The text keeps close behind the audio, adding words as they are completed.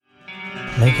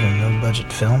Making a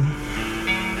no-budget film?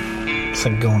 It's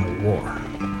like going to war.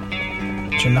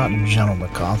 But you're not General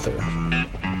MacArthur.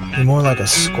 You're more like a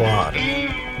squad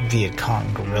of Viet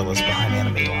Cong guerrillas behind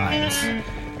enemy lines,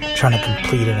 trying to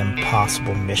complete an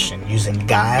impossible mission using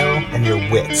guile and your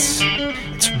wits.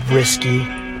 It's risky,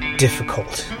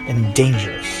 difficult, and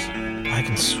dangerous. I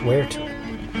can swear to it.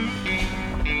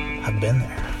 I've been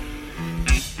there.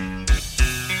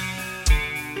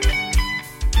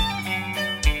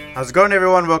 How's it going,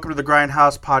 everyone? Welcome to the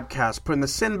Grindhouse Podcast, putting the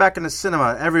sin back in the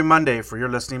cinema every Monday for your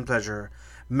listening pleasure.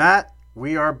 Matt,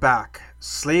 we are back,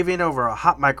 slaving over a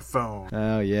hot microphone.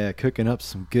 Oh yeah, cooking up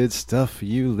some good stuff for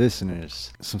you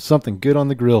listeners. Something good on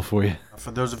the grill for you. For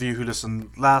those of you who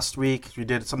listened last week, we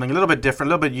did something a little bit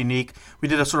different, a little bit unique. We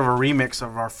did a sort of a remix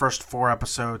of our first 4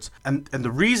 episodes, and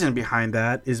the reason behind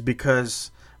that is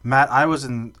because, Matt, I was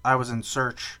in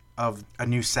search of a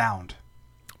new sound.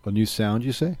 A new sound,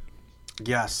 you say?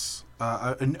 Yes,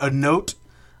 a note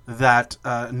that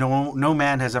no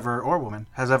man has ever, or woman,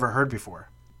 has ever heard before.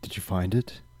 Did you find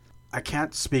it? I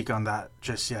can't speak on that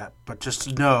just yet, but just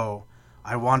to know,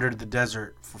 I wandered the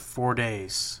desert for 4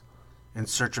 days in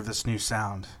search of this new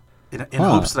sound, in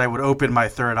hopes that I would open my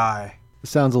third eye. It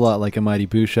sounds a lot like a Mighty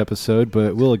Boosh episode,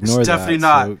 but we'll ignore that. It's definitely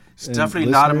not. It's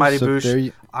definitely not a Mighty Boosh.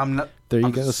 There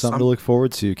you go, something to look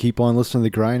forward to. Keep on listening to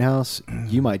the Grindhouse.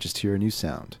 You might just hear a new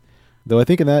sound. Though I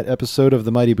think in that episode of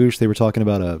the Mighty Boosh, they were talking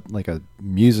about a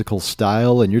musical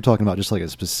style, and you're talking about just like a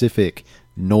specific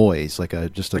noise, like a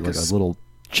little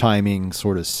chiming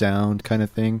sort of sound kind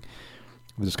of thing.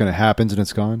 It just kind of happens and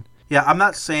it's gone. Yeah, I'm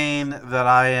not saying that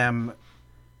I am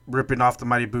ripping off the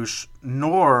Mighty Boosh,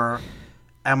 nor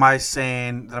am I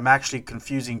saying that I'm actually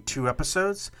confusing 2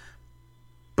 episodes.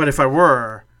 But if I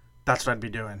were, that's what I'd be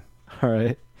doing. All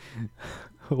right.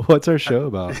 What's our show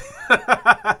about?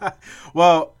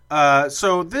 Well,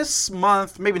 so this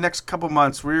month, maybe next couple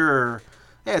months,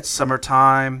 it's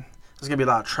summertime. There's going to be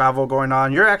a lot of travel going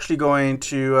on. You're actually going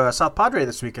to South Padre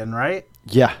this weekend, right?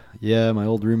 Yeah. My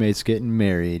old roommate's getting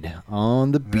married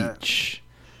on the beach.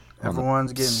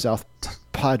 Everyone's getting... South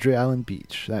Padre Island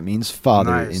Beach. that means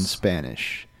father in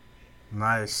Spanish.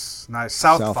 Nice.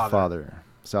 South Father.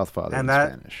 South Father in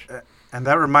Spanish. And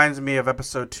that reminds me of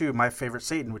episode 2, My Favorite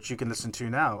Satan, which you can listen to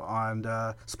now on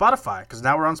Spotify, because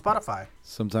now we're on Spotify.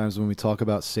 Sometimes when we talk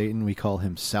about Satan, we call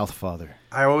him South Father.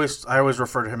 I always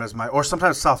refer to him as or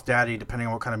sometimes South Daddy, depending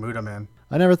on what kind of mood I'm in.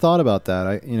 I never thought about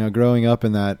that. Growing up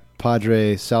in that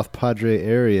South Padre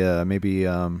area, maybe,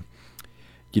 I'm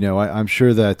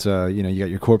sure that, you got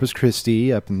your Corpus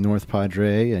Christi up in North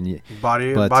Padre. And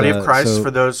Body of Christ,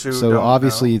 for those who don't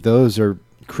obviously know. Those are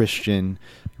Christian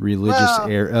religious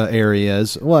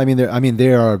areas. Well,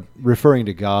 they are referring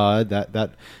to God.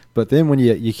 But then when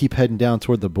you keep heading down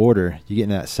toward the border, you get in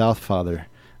that South Father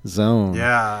zone.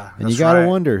 Yeah, and you gotta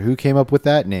wonder who came up with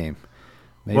that name.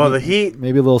 Maybe,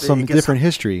 maybe a little different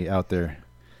history out there.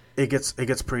 It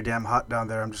gets pretty damn hot down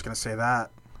there. I'm just gonna say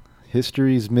that.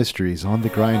 History's mysteries on the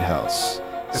Grindhouse.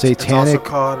 Satanic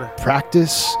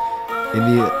practice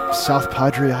in the South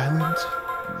Padre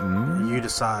Island. You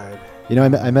decide.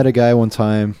 I met a guy one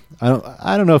time.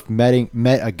 I don't know if met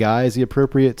a guy is the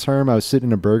appropriate term. I was sitting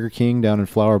in a Burger King down in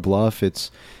Flower Bluff.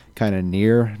 It's kind of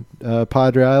near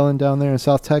Padre Island down there in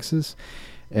South Texas.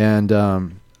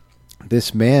 And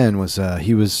this man was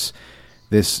he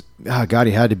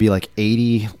had to be like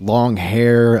 80, long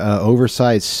hair,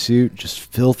 oversized suit, just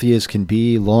filthy as can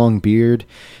be, long beard.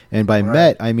 And by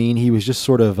met, I mean he was just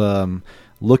sort of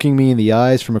looking me in the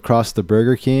eyes from across the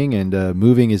Burger King and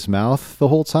moving his mouth the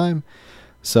whole time.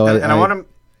 So I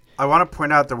want to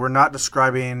point out that we're not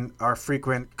describing our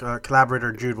frequent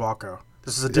collaborator Jude Walko.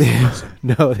 This is a different person.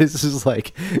 No, this is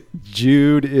like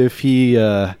Jude if he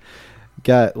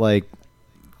got like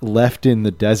left in the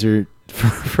desert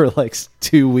for like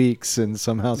 2 weeks and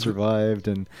somehow survived,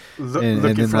 and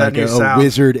then like a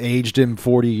wizard aged him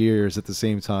 40 years at the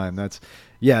same time.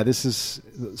 This is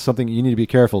something you need to be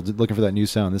careful looking for that new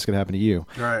sound. This could happen to you.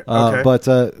 Right. Okay.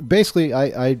 But basically,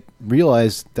 I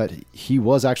realized that he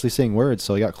was actually saying words,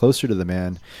 so I got closer to the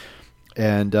man.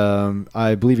 And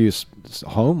I believe he was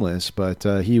homeless, but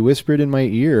he whispered in my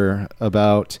ear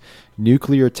about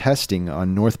nuclear testing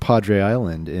on North Padre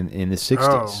Island in the 60s.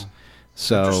 Oh,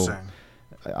 so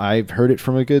I've heard it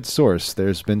from a good source.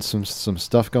 There's been some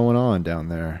stuff going on down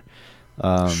there.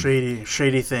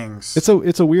 Shady things.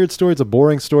 It's a weird story. It's a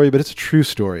boring story, but it's a true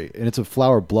story, and it's a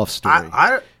Flower Bluff story.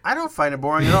 I don't find it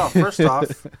boring at all. First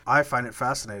off, I find it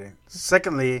fascinating.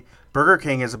 Secondly, Burger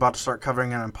King is about to start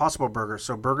covering an Impossible Burger.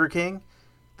 So Burger King,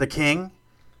 the King,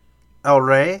 El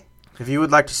Rey, if you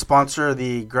would like to sponsor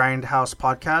the Grindhouse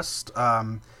podcast,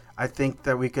 I think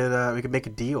that we could make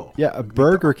a deal. Yeah, a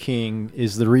Burger King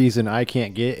is the reason I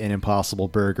can't get an Impossible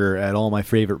Burger at all my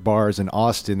favorite bars in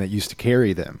Austin that used to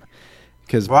carry them.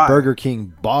 Because Burger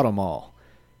King bought them all.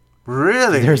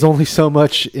 Really? There's only so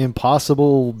much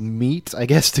Impossible meat, I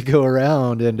guess, to go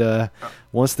around. And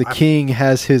once the king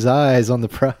has his eyes on the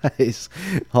prize,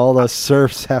 all us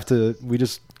serfs we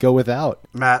just go without.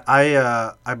 Matt,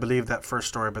 I believe that first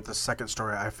story, but the second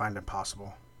story I find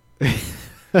impossible.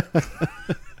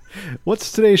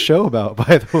 What's today's show about,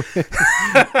 by the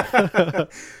way?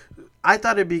 I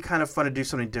thought it'd be kind of fun to do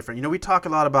something different. You know, we talk a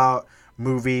lot about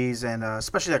movies and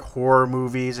especially like horror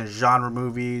movies and genre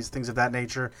movies, things of that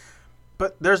nature.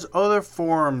 But there's other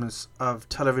forms of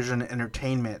television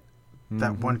entertainment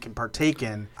that one can partake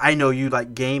in. I know you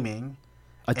like gaming.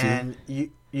 I do. And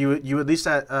you at least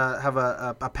have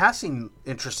a passing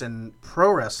interest in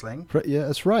pro wrestling. Yeah,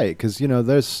 that's right. Because, you know,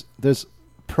 there's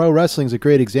pro wrestling's a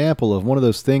great example of one of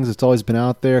those things that's always been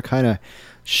out there, kind of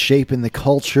shaping the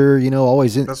culture. You know,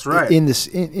 always in that's right. in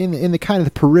the kind of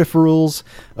the peripherals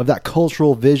of that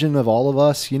cultural vision of all of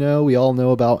us. You know, we all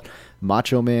know about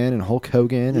Macho Man and Hulk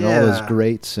Hogan and all those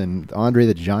greats and Andre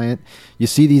the Giant. You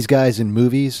see these guys in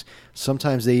movies.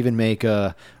 Sometimes they even make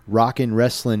rockin'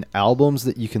 wrestling albums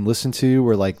that you can listen to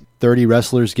where like 30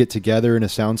 wrestlers get together in a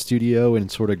sound studio and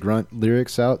sort of grunt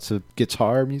lyrics out to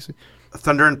guitar music.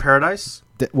 Thunder in Paradise?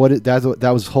 That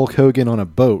was Hulk Hogan on a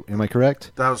boat. Am I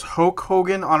correct? That was Hulk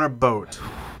Hogan on a boat.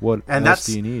 What else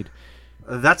do you need?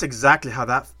 That's exactly how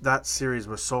that series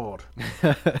was sold.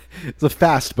 It's a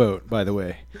fast boat, by the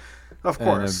way. Of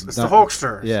course. It's the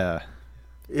Hulkster. Yeah.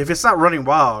 If it's not running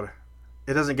wild,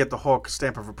 it doesn't get the Hulk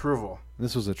stamp of approval.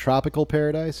 This was a tropical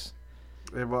paradise?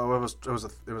 It was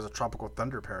a tropical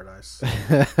thunder paradise.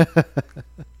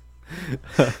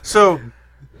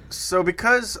 So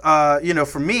because you know,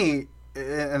 for me,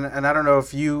 and I don't know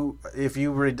if you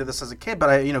really did this as a kid,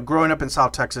 but growing up in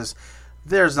South Texas,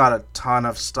 there's not a ton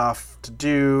of stuff to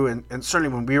do, and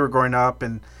certainly when we were growing up,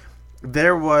 and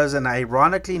there was an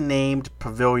ironically named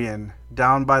pavilion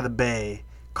down by the bay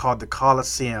called the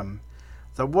Coliseum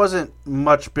that wasn't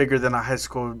much bigger than a high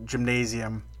school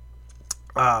gymnasium,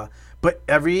 but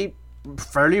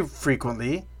fairly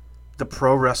frequently the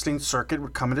pro wrestling circuit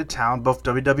would come into town, both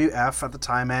WWF at the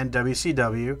time and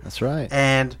WCW. That's right.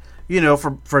 And you know,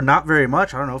 for not very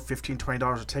much, I don't know, $15,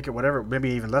 $20 a ticket, whatever, maybe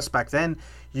even less back then,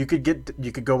 you could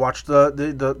go watch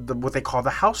the what they call the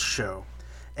house show.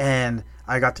 And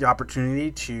I got the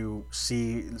opportunity to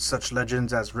see such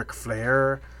legends as Ric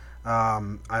Flair,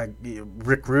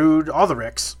 Rick Rude, all the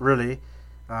Ricks, really.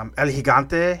 El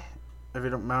Gigante, if you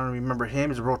don't remember him,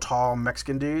 he's a real tall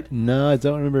Mexican dude. No, I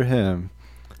don't remember him.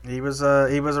 He was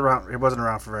around. He wasn't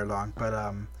around for very long,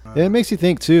 but it makes you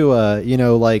think too. You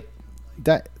know, like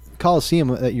that Coliseum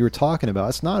that you were talking about.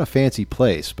 It's not a fancy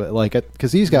place, but like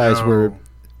because these guys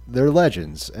they're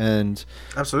legends, and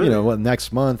absolutely, you know,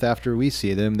 next month after we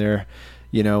see them, they're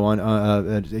on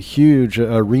a huge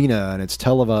arena and it's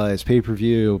televised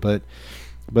pay-per-view. But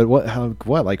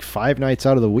what like 5 nights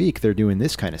out of the week they're doing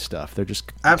this kind of stuff. They're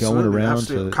just going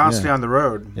around constantly on the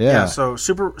road. Yeah. So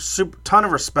super ton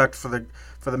of respect for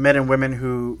the men and women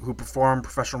who perform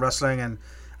professional wrestling, and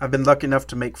I've been lucky enough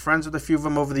to make friends with a few of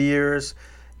them over the years.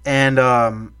 And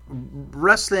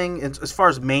wrestling, as far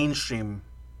as mainstream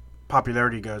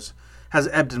popularity goes, has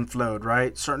ebbed and flowed,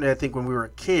 right? Certainly, I think when we were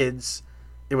kids,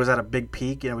 it was at a big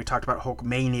peak. You know, we talked about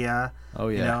Hulkmania. Oh,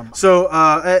 yeah. You know? So,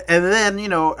 and then, you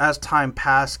know, as time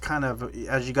passed, kind of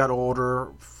as you got older,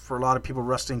 for a lot of people,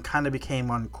 wrestling kind of became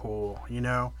uncool, you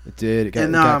know? It did. It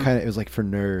got kind of, it was like for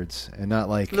nerds, and not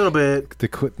like... A little bit. The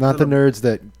nerds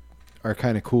that are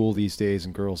kind of cool these days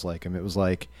and girls like them. It was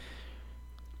like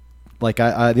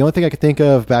I the only thing I could think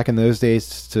of back in those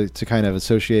days to kind of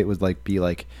associate would be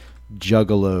like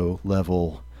Juggalo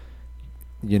level,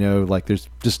 you know, like there's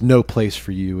just no place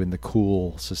for you in the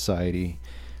cool society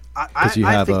because you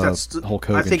have a Hulk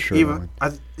Hogan shirt on.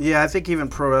 I think even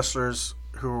pro wrestlers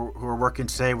who are working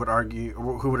today would argue,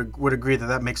 who would agree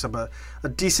that makes up a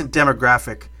decent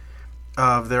demographic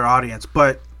of their audience.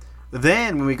 But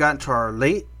then when we got into our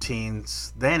late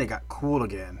teens, then it got cool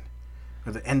again.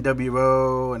 The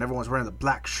NWO, and everyone was wearing the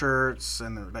black shirts,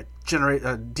 and they're like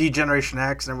D-Generation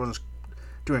X, and everyone was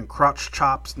doing crotch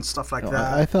chops and stuff like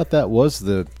that. I thought that was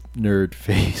the nerd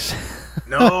phase.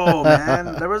 No,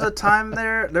 man. There was a time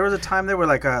there where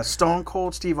like Stone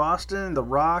Cold Steve Austin, The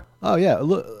Rock. Oh yeah,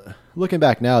 looking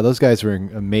back now, those guys were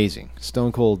amazing.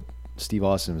 Stone Cold Steve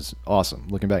Austin was awesome.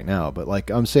 Looking back now, but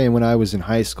like I'm saying, when I was in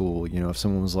high school, you know, if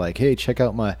someone was like, "Hey, check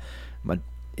out my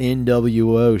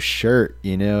NWO shirt,"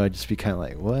 you know, I'd just be kind of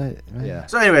like, what? Yeah.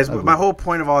 So anyways, my whole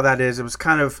point of all that is it was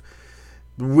kind of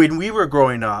when we were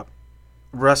growing up,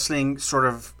 wrestling sort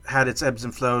of had its ebbs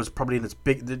and flows, probably in its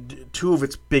two of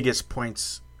its biggest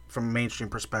points from a mainstream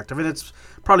perspective, and it's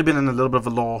probably been in a little bit of a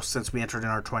lull since we entered in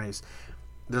our 20s.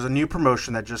 There's a new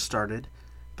promotion that just started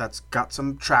that's got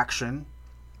some traction,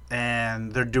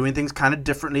 and they're doing things kind of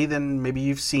differently than maybe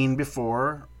you've seen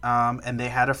before, and they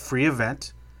had a free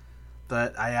event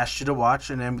that I asked you to watch,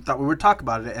 and then thought we would talk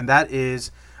about it, and that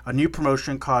is a new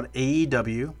promotion called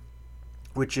AEW,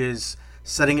 which is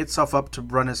setting itself up to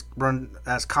run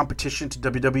as competition to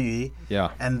WWE. Yeah.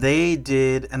 And they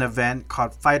did an event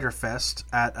called Fyter Fest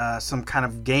at some kind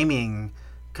of gaming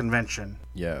convention.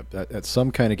 Yeah, at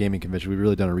some kind of gaming convention. We've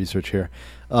really done a research here.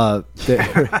 But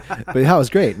yeah, it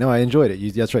was great. No, I enjoyed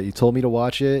it. That's right. You told me to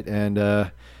watch it, and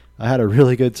I had a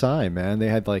really good time, man. They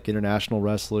had like international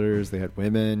wrestlers. They had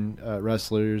women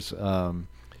wrestlers.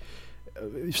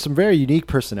 Some very unique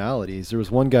personalities. There was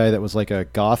one guy that was like a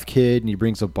goth kid, and he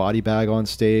brings a body bag on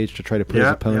stage to try to put his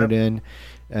opponent in.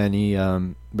 And he,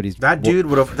 but he's that dude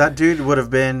would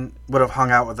have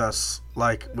hung out with us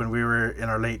like when we were in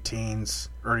our late teens,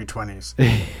 early 20s.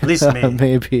 At least me.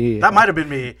 Maybe that might have been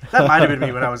me. That might have been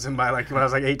me when I was when I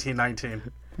was like 18, 19.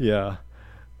 Yeah.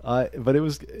 But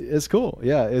it's cool.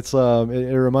 Yeah, it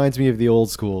reminds me of the old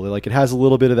school. Like it has a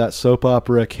little bit of that soap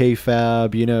opera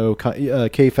kayfabe. You know,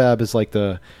 kayfabe is like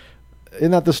isn't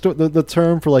that the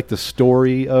term for like the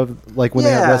story of like when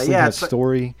they have wrestling has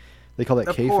story. They call that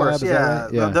kayfabe. Course, is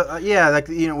that right? Yeah. Like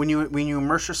when you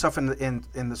immerse yourself in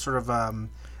the sort of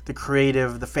the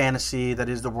creative, the fantasy that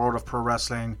is the world of pro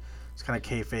wrestling. It's kind of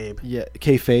kayfabe. Yeah,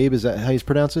 kayfabe, is that how you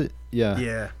pronounce it?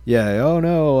 Yeah. Oh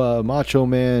no, Macho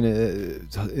Man,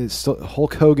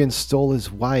 Hulk Hogan stole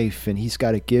his wife, and he's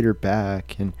got to get her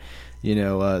back, and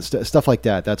stuff like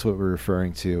that. That's what we're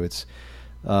referring to. It's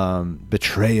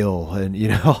betrayal,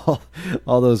 and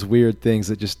all those weird things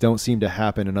that just don't seem to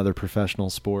happen in other professional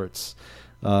sports,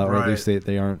 or at least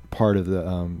they aren't part of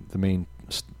the main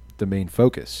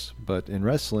focus. But in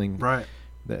wrestling, right.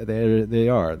 They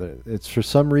are. It's for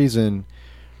some reason.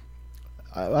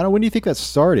 I don't. When do you think that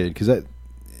started? Because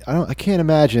I can't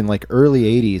imagine like early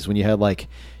 '80s when you had like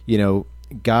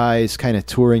guys kind of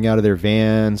touring out of their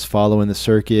vans, following the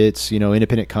circuits.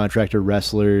 Independent contractor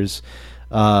wrestlers.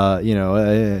 He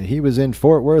was in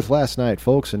Fort Worth last night,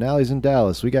 folks, and now he's in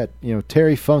Dallas. We got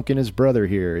Terry Funk and his brother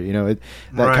here.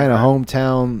 That kind of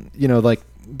hometown. Like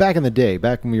back in the day,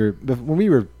 back when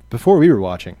before we were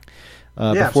watching.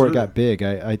 Before absolutely. It got big,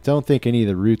 I don't think any of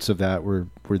the roots of that were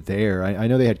there. I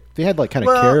know they had like kind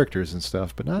of characters and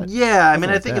stuff, but not. Yeah, I mean,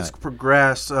 I think it's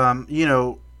progressed.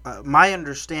 My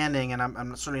understanding, and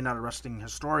I'm certainly not a wrestling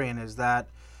historian, is that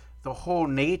the whole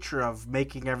nature of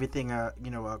making everything a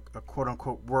quote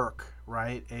unquote work,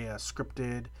 right, a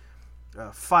scripted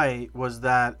fight, was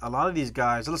that a lot of these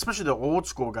guys, especially the old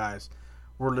school guys,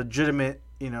 were legitimate,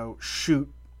 shoot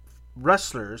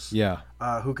wrestlers,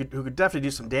 who could definitely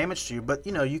do some damage to you, but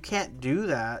you can't do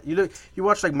that. You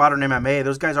watch like modern MMA;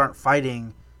 those guys aren't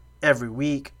fighting every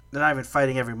week. They're not even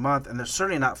fighting every month, and they're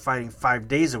certainly not fighting 5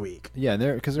 days a week. Yeah,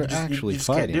 because they're actually you just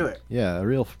fighting. Can't do it. Yeah,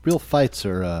 real fights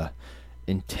are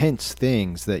intense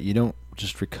things that you don't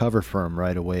just recover from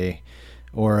right away,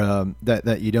 or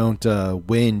that you don't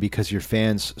win because your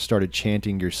fans started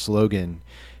chanting your slogan.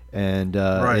 And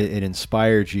it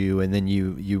inspired you, and then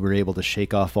you were able to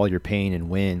shake off all your pain and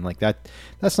win. Like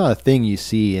that's not a thing you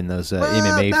see in those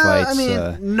MMA fights. I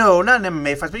mean, no, not in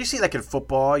MMA fights, but you see like in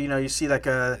football. You see like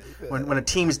when a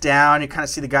team's down, you kind of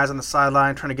see the guys on the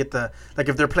sideline trying to get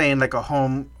if they're playing like a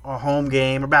home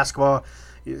game or basketball.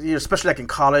 Especially like in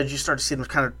college, you start to see them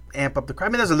kind of amp up the crowd. I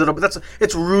mean, there's a little bit.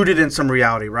 It's rooted in some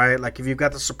reality, right? Like if you've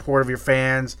got the support of your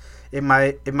fans, it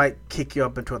might kick you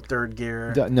up into a third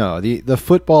gear. No, the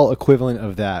football equivalent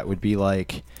of that would be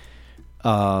like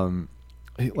I'm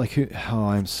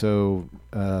so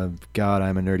God,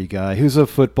 I'm a nerdy guy. Who's a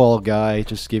football guy?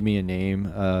 Just give me a name.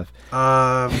 Tony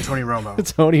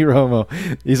Romo. Tony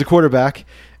Romo. He's a quarterback.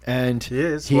 And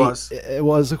he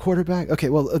was a quarterback. Okay,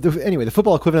 well, anyway, the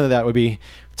football equivalent of that would be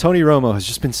Tony Romo has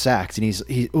just been sacked,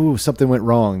 and something went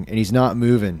wrong, and he's not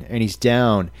moving, and he's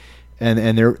down,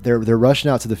 and they're rushing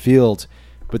out to the field,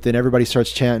 but then everybody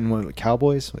starts chanting,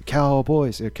 Cowboys,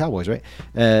 right?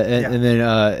 And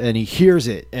then he hears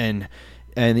it, and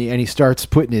he starts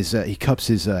putting he cups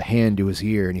his hand to his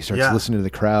ear, and he starts listening to the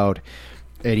crowd,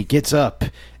 and he gets up,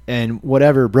 and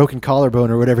whatever broken collarbone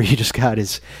or whatever he just got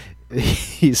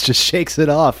he just shakes it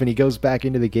off, and he goes back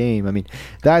into the game. I mean,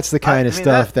 that's the kind of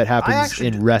stuff that happens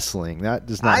in wrestling. That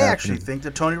does not happen. I actually think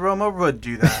that Tony Romo would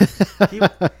do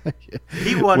that.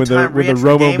 He one time when the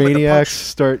Romo Maniacs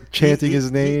start chanting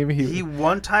his name. He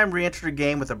one time re-entered a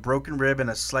game with a broken rib and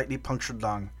a slightly punctured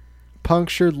lung.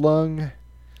 punctured lung.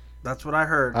 That's what I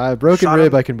heard. Broken Shot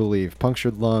rib, him. I can believe.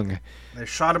 Punctured lung. They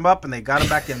shot him up and they got him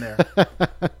back in there.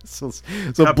 so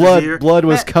Cup his ear. blood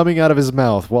was Man. coming out of his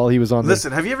mouth while he was on.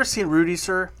 Listen, have you ever seen Rudy,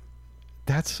 sir?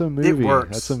 That's a movie. It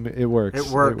works. It works. It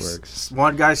works.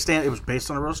 One guy It was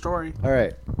based on a real story. All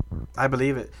right. I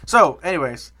believe it. So,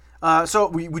 anyways,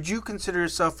 would you consider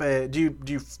yourself do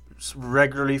you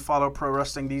regularly follow pro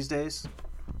wrestling these days?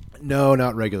 No,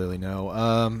 not regularly.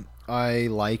 No. I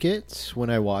like it when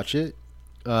I watch it,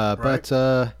 but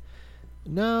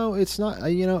no, it's not.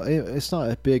 It's not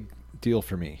a big deal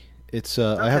for me. It's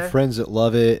I have friends that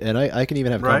love it, and I can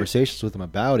even have conversations with them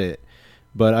about it.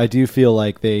 But I do feel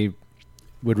like they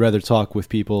would rather talk with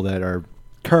people that are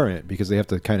current because they have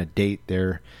to kind of date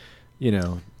their,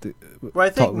 Well, I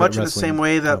think much in the same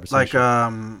way that like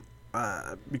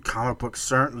comic books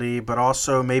certainly, but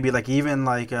also maybe like even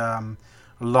like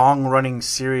long running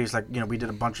series like we did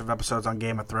a bunch of episodes on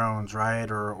Game of Thrones, right?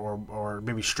 Or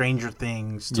maybe Stranger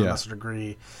Things to a lesser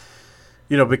degree.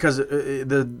 Because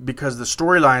the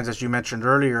storylines, as you mentioned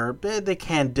earlier, they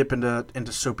can dip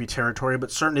into soapy territory,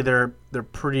 but certainly they're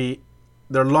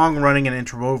long running and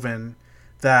interwoven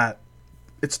that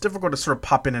it's difficult to sort of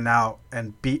pop in and out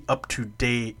and be up to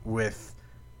date with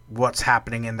what's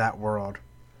happening in that world.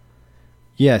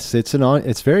 Yes, it's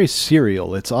very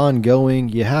serial. It's ongoing.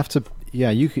 You have to. Yeah,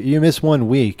 you miss 1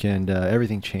 week and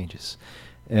everything changes.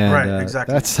 And, right,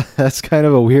 exactly. That's kind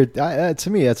of a weird. To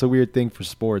me, that's a weird thing for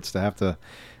sports to have to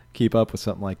keep up with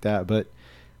something like that. But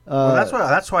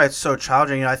that's why it's so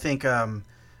challenging. I think to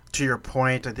your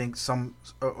point, I think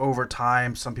over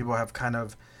time some people have kind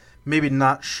of maybe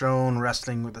not shown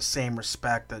wrestling with the same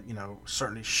respect that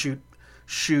certainly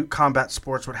shoot combat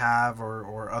sports would have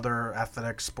or other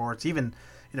athletic sports. Even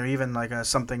like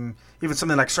something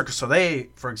like Cirque du Soleil,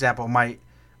 for example, might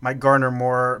garner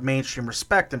more mainstream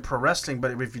respect than pro wrestling.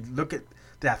 But if you look at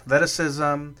the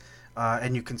athleticism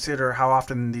and you consider how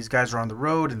often these guys are on the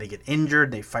road and they get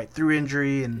injured, they fight through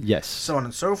injury, and so on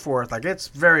and so forth, like it's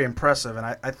very impressive. And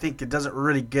I think it doesn't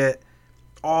really get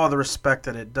all the respect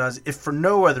that it does, if for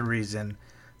no other reason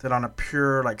than on a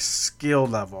pure like skill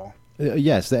level.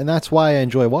 Yes, and that's why I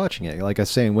enjoy watching it. Like I was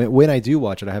saying, when I do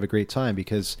watch it, I have a great time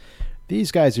because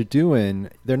these guys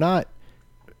they're not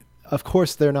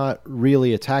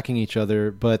really attacking each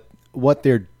other, but what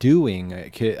they're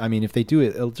doing, I mean, if they do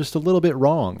it just a little bit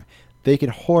wrong, they can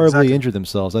horribly injure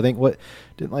themselves. I think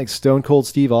didn't like Stone Cold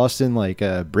Steve Austin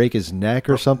break his neck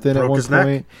or something at one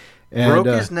point? Broke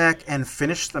his neck and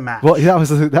finished the match. Well, that was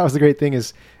the great thing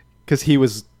is because he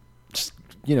was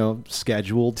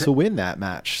scheduled to win that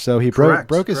match, so he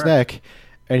broke his neck,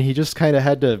 and he just kind of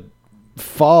had to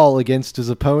fall against his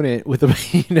opponent with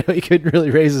he couldn't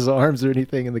really raise his arms or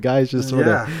anything, and the guy's just sort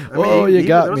of you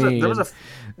got me. There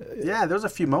was a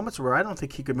few moments where I don't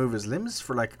think he could move his limbs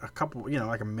for like a couple,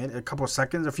 like a minute, a couple of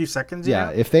seconds, a few seconds.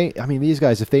 Yeah, these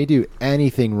guys, if they do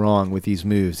anything wrong with these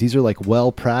moves, these are like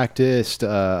well practiced. These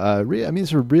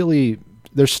are really,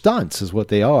 they're stunts is what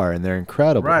they are, and they're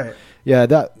incredible. Right. Yeah,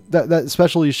 that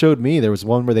especially showed me. There was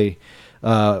one where they.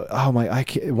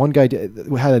 One guy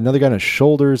had another guy on his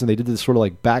shoulders, and they did this sort of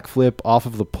like backflip off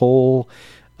of the pole.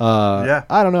 I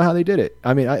don't know how they did it.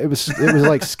 I mean, it was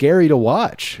like scary to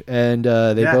watch, and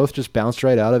they both just bounced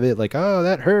right out of it. Like, oh,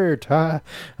 that hurt. I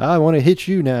want to hit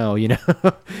you now. It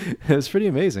was pretty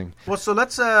amazing. Well, so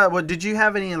let's. Did you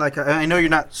have any like? I know you're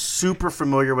not super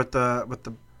familiar with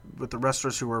the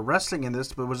wrestlers who were wrestling in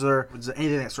this, but was there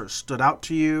anything that sort of stood out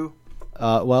to you?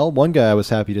 Well, one guy I was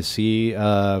happy to see.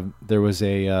 There was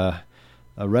a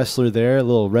wrestler there, a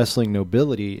little wrestling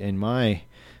nobility, in my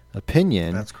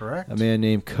opinion. That's correct. A man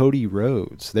named Cody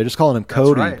Rhodes. They're just calling him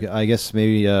Cody. Right. I guess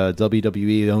maybe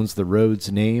WWE owns the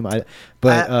Rhodes name.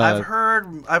 I've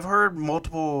heard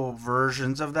multiple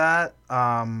versions of that.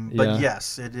 But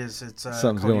yes, it is. It's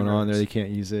something's Cody going on there. They can't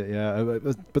use it. Yeah,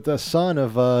 but the son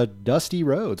of Dusty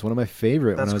Rhodes, one of my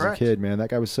favorite when I was a kid. Man,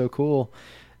 that guy was so cool.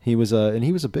 He was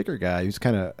a bigger guy. He was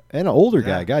kind of an older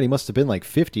guy. God, he must have been like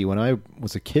 50 when I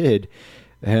was a kid,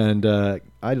 and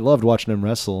I loved watching him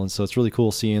wrestle. And so it's really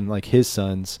cool seeing like his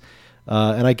sons.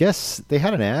 And I guess they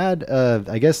had an ad.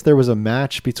 I guess there was a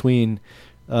match between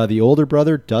the older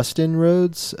brother Dustin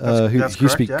Rhodes, who used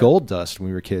to be Gold Dust when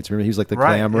we were kids. Remember, he was like the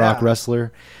glam rock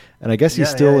wrestler. And I guess he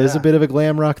still is a bit of a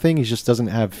glam rock thing. He just doesn't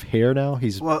have hair now.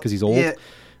 Because he's old. Yeah.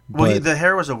 Well, the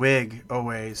hair was a wig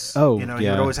always. Oh, he would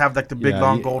always have like the big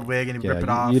long gold wig, and he'd rip it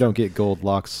off. You don't get gold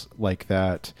locks like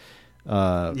that. They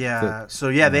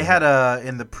had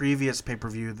in the previous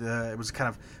pay-per-view, it was kind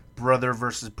of brother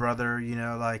versus brother,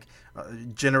 like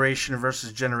generation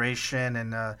versus generation,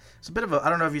 and it's a bit of a. I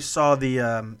don't know if you saw the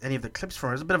any of the clips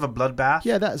from it. It's a bit of a bloodbath.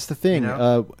 Yeah, that's the thing.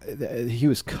 He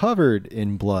was covered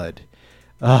in blood.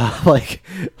 Like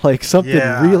something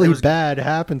really bad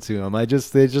happened to him. It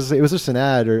was just an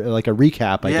ad or like a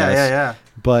recap, I guess. Yeah.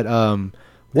 But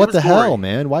what the hell,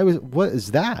 man? What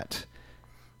is that?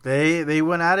 They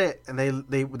went at it, and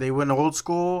they went old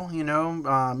school.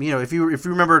 If you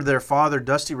remember their father,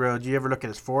 Dusty Rhodes, you ever look at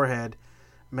his forehead,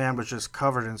 man was just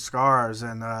covered in scars,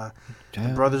 and the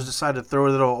brothers decided to throw a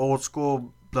little old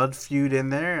school blood feud in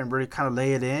there and really kind of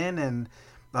lay it in. And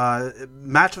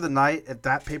match of the night at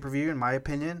that pay-per-view, in my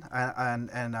opinion,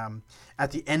 and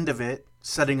at the end of it,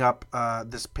 setting up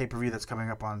this pay-per-view that's coming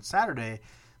up on Saturday.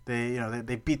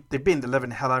 They beat the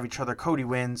living hell out of each other. Cody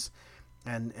wins.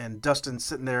 And Dustin's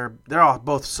sitting there. They're all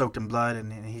both soaked in blood,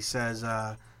 and he says,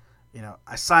 I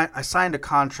signed a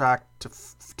contract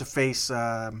to face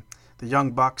the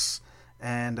Young Bucks,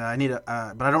 and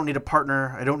but I don't need a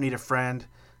partner. I don't need a friend.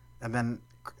 And then,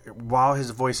 while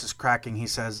his voice is cracking, he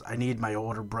says, "I need my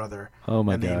older brother." Oh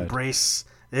my God! The embrace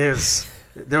is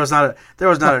there was not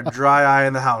a dry eye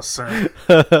in the house, sir.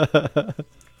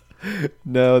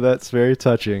 No, that's very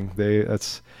touching.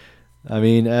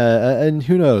 And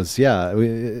who knows? Yeah,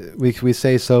 we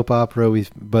say soap opera.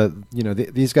 But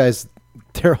these guys,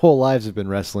 their whole lives have been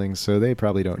wrestling, so they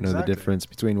probably don't know the difference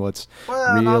between what's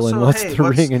real and what's the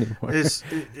ring anymore. Is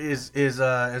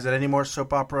it any more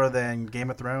soap opera than Game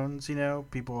of Thrones?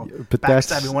 People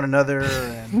backstabbing one another.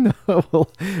 And...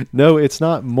 No, it's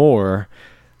not more.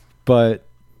 But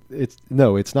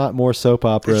it's not more soap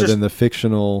opera than the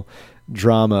fictional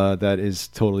drama that is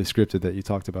totally scripted that you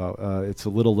talked about. It's a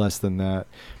little less than that.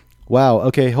 Wow.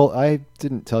 Okay. I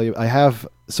didn't tell you. I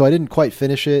didn't quite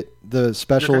finish it. The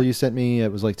special you sent me,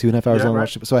 it was like 2.5 hours long.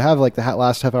 Right. So I have like the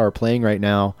last half hour playing right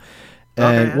now.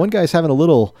 And one guy's having a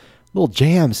little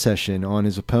jam session on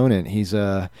his opponent. He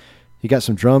got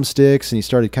some drumsticks and he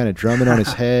started kind of drumming on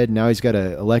his head. Now he's got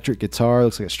an electric guitar,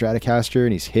 looks like a Stratocaster,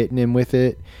 and he's hitting him with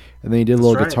it. And then he did a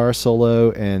little guitar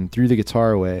solo and threw the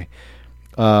guitar away.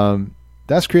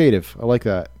 That's creative. I like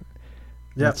that.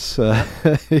 Yeah.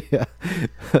 Yeah.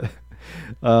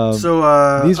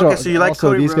 So you like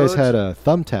Cody these Rhodes? Guys had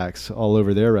thumbtacks all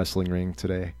over their wrestling ring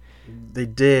today. They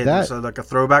did. So like a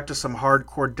throwback to some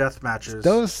hardcore death matches.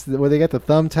 Those where they got the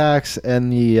thumbtacks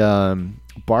and the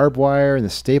barbed wire and the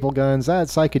staple guns.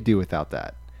 I could do without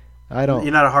that. I don't.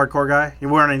 You're not a hardcore guy? You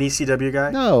weren't an ECW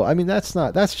guy? No, I mean that's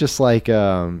just like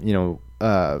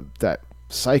that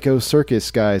Psycho Circus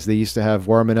guys they used to have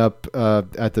warming up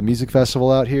at the music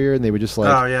festival out here, and they would just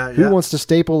like, who wants to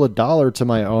staple $1 to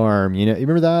my arm? You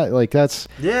remember that? Like that's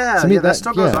that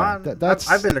still goes on.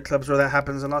 I've been to clubs where that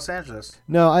happens in Los Angeles.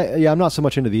 No, I'm not so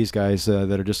much into these guys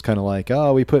that are just kind of like,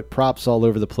 oh, we put props all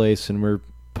over the place and we're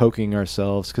poking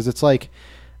ourselves, because it's like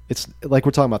we're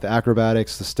talking about the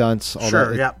acrobatics, the stunts, all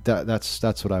that.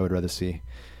 That's what I would rather see.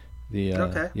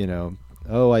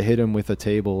 I hit him with a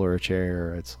table or a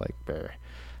chair. It's like,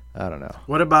 I don't know.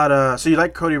 What about so you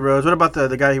like Cody Rhodes? What about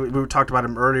the guy we talked about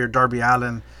him earlier, Darby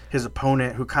Allin, his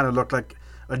opponent, who kind of looked like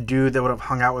a dude that would have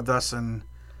hung out with us in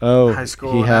high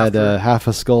school? He had half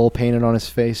a skull painted on his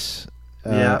face.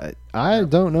 I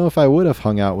don't know if I would have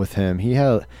hung out with him. He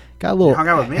got a little. You hung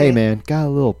out with me. Hey man, got a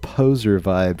little poser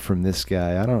vibe from this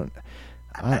guy. I don't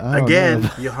Again, know.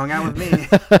 you hung out with me. I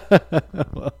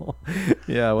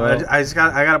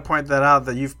got to point that out,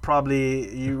 that you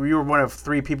were one of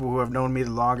 3 people who have known me the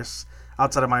longest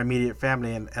outside of my immediate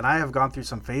family, and I have gone through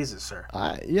some phases, sir.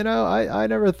 I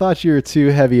never thought you were too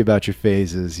heavy about your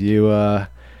phases. You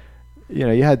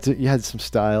had some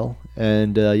style,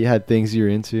 and you had things you were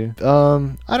into.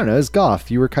 I don't know, it's goth.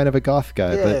 You were kind of a goth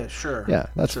guy. Yeah, sure. Yeah,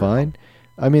 that's fine.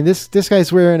 I mean, this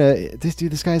guy's wearing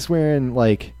this guy's wearing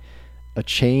like a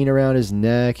chain around his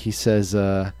neck. He says,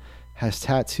 has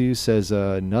tattoos, says,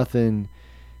 nothing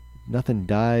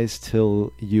dies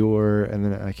till you're, and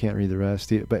then I can't read the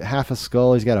rest, but half a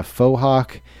skull. He's got a faux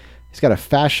hawk. He's got a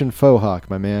fashion faux hawk,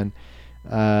 my man.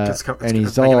 And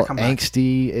he's all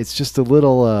angsty. It's just a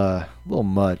little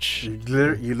much. You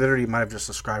literally might have just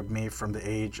described me from the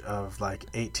age of like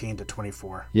 18 to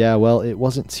 24. Yeah, well, it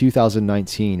wasn't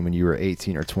 2019 when you were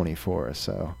 18 or 24,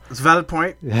 so it's a valid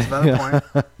point.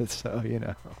 So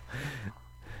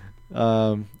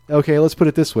okay, let's put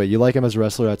it this way: you like him as a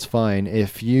wrestler, that's fine.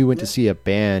 If you went to see a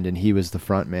band and he was the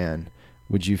front man,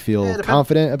 would you feel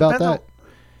confident about that?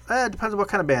 It depends on what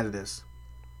kind of band it is.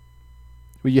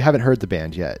 Well, you haven't heard the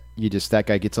band yet. That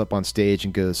guy gets up on stage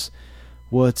and goes,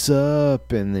 "What's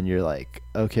up?" And then you're like,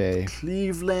 "Okay,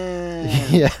 Cleveland."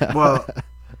 Yeah. Well,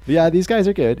 Yeah, these guys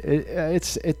are good.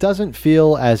 It doesn't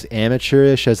feel as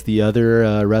amateurish as the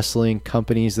other wrestling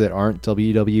companies that aren't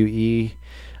WWE.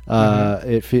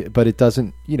 But it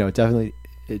doesn't.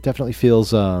 It definitely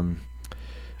feels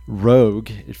rogue.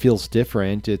 It feels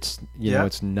different. It's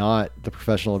it's not the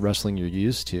professional wrestling you're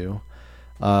used to.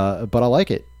 But I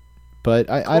like it. But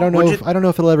I don't know. I don't know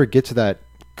if it'll ever get to that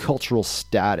cultural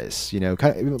status. Kind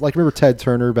of like, remember Ted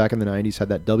Turner back in the '90s had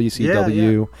that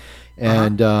WCW,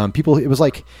 and people. It was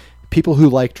like people who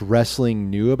liked wrestling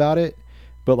knew about it,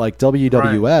 but like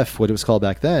WWF, what it was called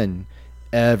back then,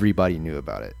 everybody knew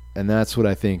about it. And that's what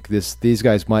I think these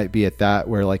guys might be at that,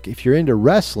 where like if you're into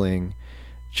wrestling,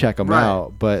 check them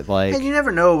out. But like, and you never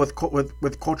know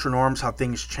with culture norms how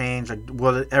things change. Like,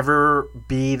 will it ever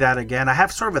be that again? I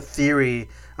have sort of a theory.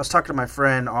 I was talking to my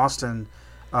friend Austin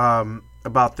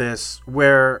about this,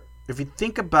 where if you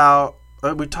think about,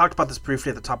 we talked about this briefly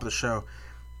at the top of the show.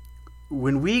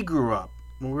 When we grew up,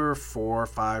 when we were 4,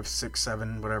 5, 6,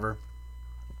 7, whatever,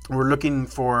 we're looking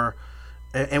for.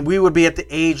 And we would be at the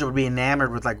age that would be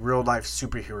enamored with like real life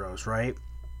superheroes, right?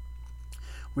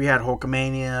 We had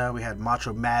Hulkamania, we had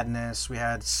Macho Madness, we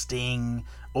had Sting,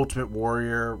 Ultimate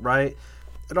Warrior, right?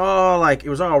 It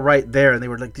was all right there, and they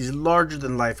were like these larger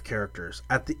than life characters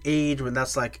at the age when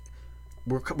that's like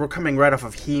we're coming right off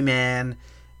of He-Man,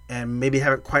 and maybe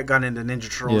haven't quite gotten into Ninja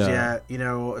Turtles yet.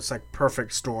 It's like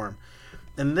perfect storm.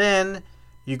 And then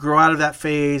you grow out of that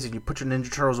phase and you put your Ninja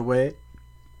Turtles away.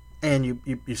 And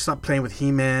you stop playing with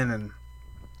He-Man, and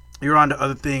you're on to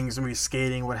other things, maybe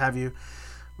skating, what have you.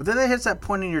 But then it hits that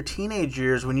point in your teenage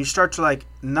years when you start to like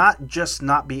not just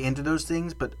not be into those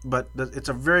things, but it's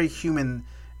a very human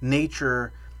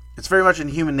nature. It's very much in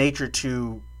human nature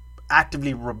to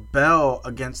actively rebel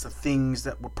against the things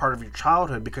that were part of your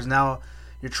childhood, because now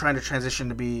you're trying to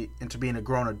transition into being a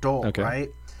grown adult,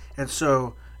 right? And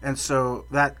so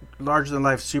that larger than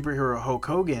life superhero Hulk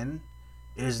Hogan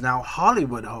is now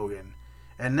Hollywood Hogan,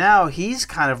 and now he's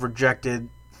kind of rejected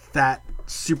that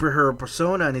superhero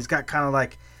persona, and he's got kind of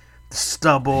like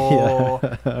stubble,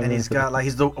 and he's got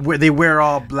like where they wear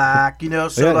all black, So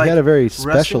he had a very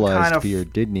specialized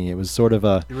beard, didn't he? It was sort of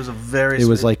a. It was a very. It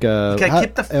was like a. He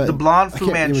kept the blonde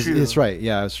Fu Manchu. It's right.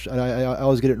 Yeah, I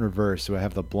always get it in reverse. So I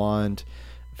have the blonde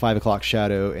 5 o'clock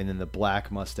shadow, and then the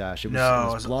black mustache. It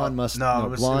was blonde mustache.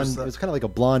 It was kind of like a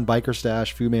blonde biker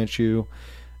stash, Fu Manchu.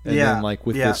 And then like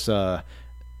with this, I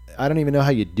don't even know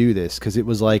how you do this, because it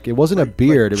was like, it wasn't a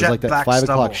beard. It was like that 5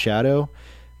 o'clock shadow,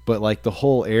 but like the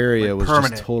whole area was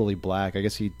just totally black. I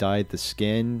guess he dyed the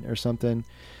skin or something.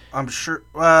 I'm sure.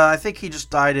 I think he just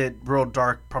dyed it real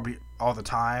dark probably all the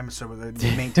time, so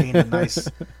they maintained a nice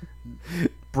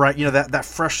bright, that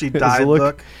freshly dyed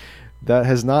look. That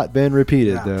has not been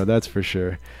repeated though. That's for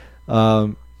sure.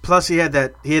 Plus he had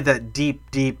that deep,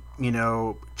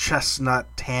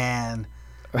 chestnut tan.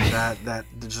 that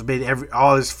just made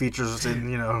all his features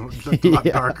look a lot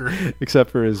darker, except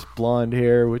for his blonde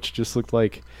hair, which just looked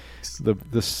like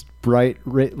this bright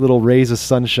little rays of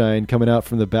sunshine coming out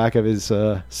from the back of his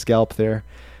scalp there.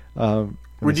 Do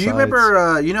you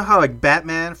remember? How like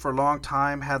Batman for a long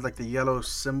time had like the yellow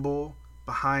symbol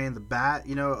behind the bat.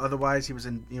 Otherwise he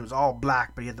was all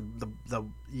black, but he had the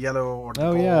yellow or the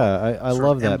gold. I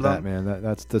love that emblem. Batman.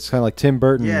 That's kind of like Tim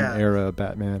Burton era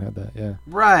Batman had that. Yeah.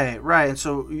 Right. And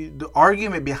so the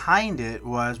argument behind it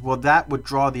was, well, that would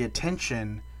draw the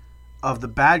attention of the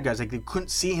bad guys. Like they couldn't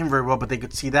see him very well, but they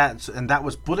could see that, and that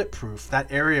was bulletproof.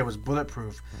 That area was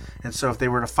bulletproof, and so if they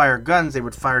were to fire guns, they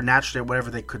would fire naturally at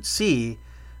whatever they could see,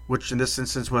 which in this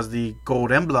instance was the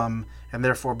gold emblem, and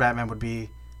therefore Batman would be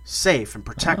safe and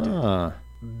protected.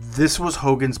 This was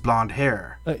Hogan's blonde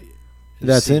hair.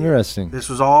 That's interesting. This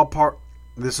was all part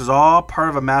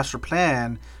of a master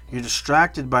plan. You're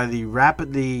distracted by the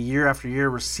rapidly year after year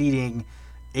receding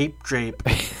ape drape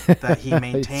that he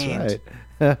maintained.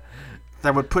 Right.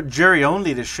 That would put Jerry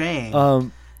Only to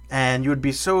shame. And you would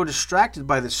be so distracted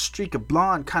by this streak of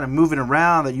blonde kind of moving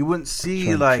around that you wouldn't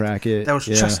see those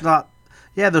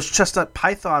chestnut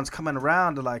pythons coming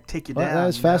around to like take you down. That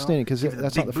was fascinating, because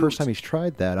that's not the first time he's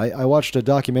tried that. I watched a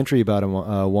documentary about him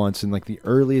once in like the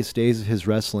earliest days of his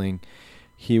wrestling.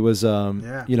 He was,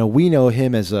 we know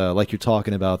him as like you're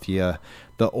talking about the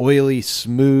oily,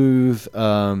 smooth,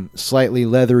 slightly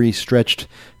leathery, stretched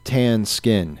tan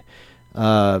skin.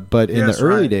 But in the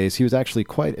early days, he was actually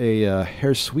quite a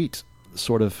hair-sweet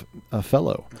sort of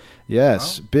fellow.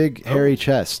 Yes, big hairy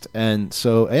chest and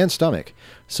stomach.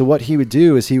 So what he would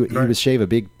do is he would shave a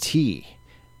big T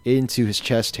into his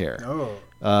chest hair.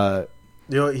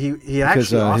 He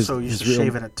actually also used to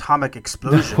shave an atomic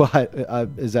explosion.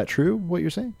 Is that true, what you're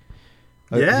saying?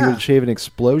 He would shave an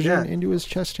explosion into his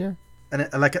chest hair?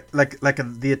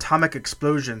 the atomic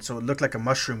explosion, so it looked like a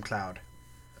mushroom cloud.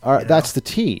 That's the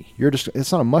T.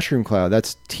 It's not a mushroom cloud.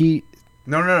 That's T.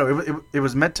 No. It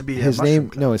was meant to be his a mushroom name.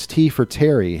 cloud. No, it's T for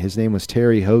Terry. His name was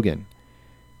Terry Hogan.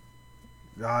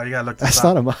 Oh, you gotta look this That's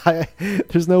up. not a.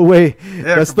 There's no way.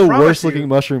 Yeah, that's the worst looking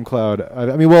mushroom cloud.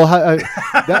 I mean, well,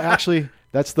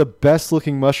 that's the best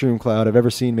looking mushroom cloud I've ever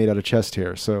seen made out of chest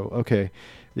hair. So okay,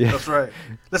 yeah, that's right.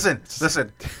 Listen.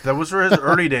 Those were his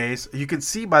early days. You can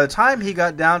see by the time he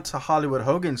got down to Hollywood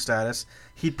Hogan status,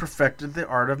 he'd perfected the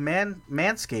art of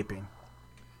manscaping.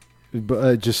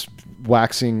 Just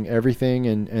waxing everything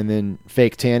and then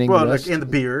fake tanning. Well, like in the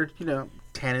beard,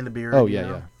 tanning the beard. Oh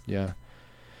yeah. Yeah.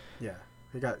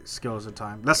 He got skills at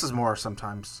time. Less is more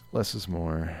sometimes. Less is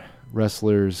more.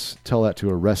 Wrestlers, tell that to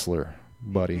a wrestler,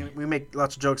 buddy. We make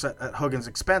lots of jokes at Hogan's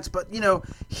expense, but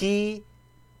he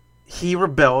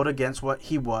rebelled against what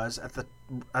he was at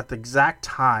the exact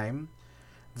time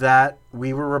that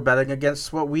we were rebelling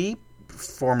against what we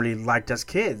formerly liked as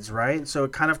kids, right? So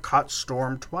it kind of caught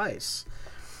storm twice.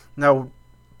 Now,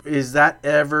 is that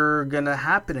ever gonna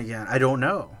happen again? I don't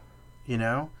know.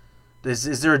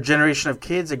 Is there a generation of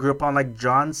kids that grew up on like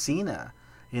John Cena?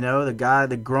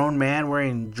 The grown man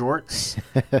wearing jorts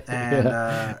and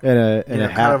a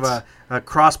hat. kind of a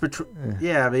cross between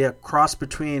cross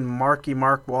between Mark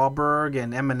Wahlberg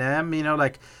and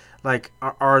Eminem.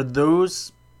 Are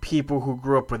those people who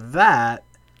grew up with that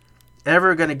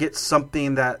ever going to get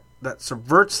something that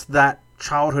subverts that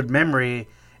childhood memory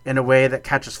in a way that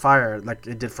catches fire like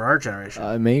it did for our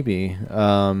generation? Maybe.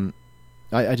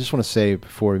 I just want to say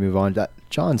before we move on that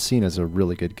John Cena's a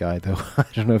really good guy, though. I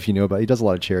don't know if you know about it. He does a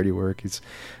lot of charity work. He's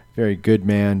a very good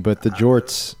man. But the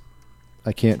jorts,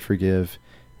 I can't forgive,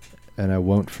 and I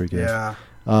won't forgive. Yeah.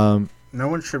 No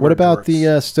one should. What about jorts.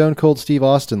 the Stone Cold Steve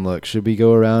Austin look? Should we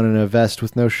go around in a vest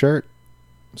with no shirt,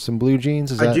 some blue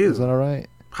jeans? Is that all right?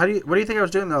 What do you think I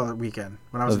was doing the other weekend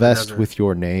when I was a vest with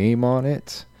your name on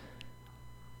it?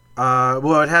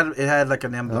 Well, it had like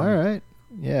an emblem. All right.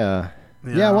 Yeah.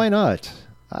 Yeah, why not?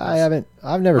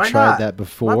 I've never tried not? that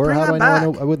before. How do I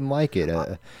know I wouldn't like it?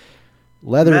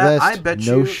 Leather Matt, vest, I bet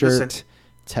no shirt, listen,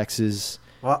 Texas.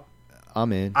 Well,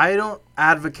 I'm in. I don't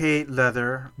advocate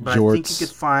leather, but jorts. I think you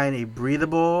could find a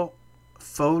breathable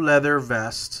faux leather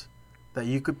vest that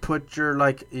you could put your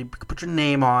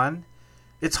name on.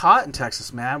 It's hot in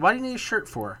Texas, man. Why do you need a shirt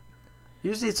for?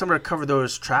 You just need somewhere to cover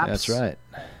those traps. That's right.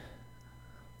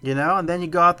 And then you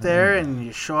go out there and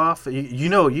you show off.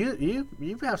 You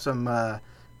have some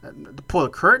to pull the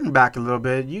curtain back a little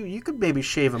bit. You could maybe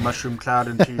shave a mushroom cloud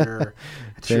into your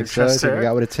chest hair. You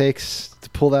got what it takes to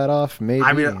pull that off. Maybe.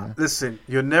 I mean, listen.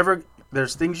 You'll never.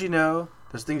 There's things you know.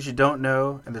 There's things you don't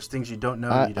know, and there's things you don't know.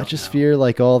 I just fear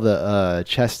like all the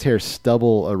chest hair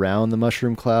stubble around the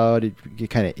mushroom cloud. It get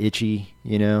kind of itchy,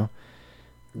 Yeah.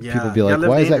 People be like,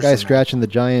 "Why is that guy scratching the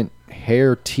giant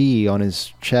hair T on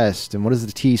his chest? And what does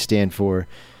the T stand for?"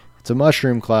 It's a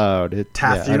mushroom cloud.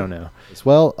 I don't know.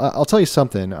 Well, I'll tell you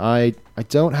something. I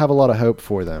don't have a lot of hope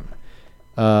for them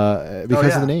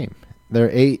because of the name. They're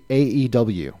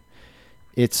AEW.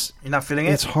 You're not feeling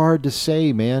it? It's hard to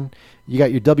say, man. You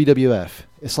got your WWF.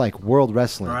 It's like World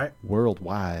Wrestling, right?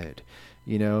 Worldwide,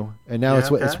 and now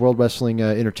it's World Wrestling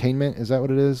Entertainment. Is that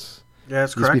what it is? Yeah,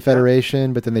 that's correct. It used to be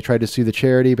Federation, but then they tried to sue the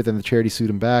charity, but then the charity sued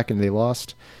them back, and they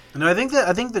lost. No, I think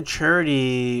the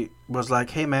charity was like,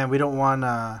 "Hey, man, we don't want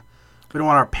our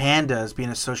pandas being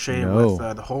associated with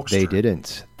the Hulkster." They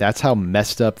didn't. That's how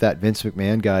messed up that Vince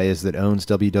McMahon guy is that owns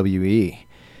WWE.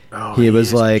 Oh, he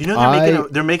was like,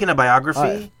 they're making a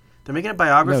biography. They're making a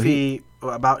biography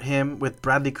about him with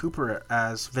Bradley Cooper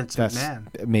as Vince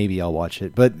McMahon. Maybe I'll watch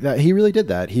it. But he really did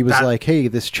that. He was like, hey,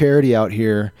 this charity out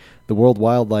here, the World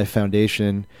Wildlife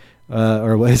Foundation,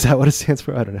 or what is that what it stands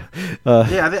for? I don't know.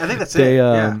 I think that's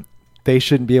it. They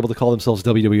shouldn't be able to call themselves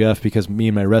WWF because me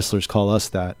and my wrestlers call us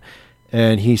that.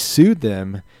 And he sued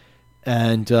them.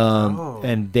 And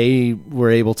they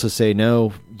were able to say,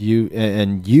 no, you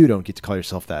don't get to call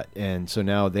yourself that. And so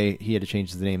now he had to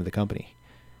change the name of the company.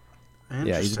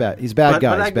 Yeah, he's a bad guy. He's a bad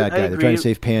guy. They're trying to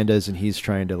save pandas, and he's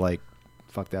trying to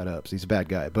fuck that up. So he's a bad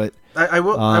guy. But I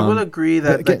will agree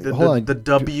that the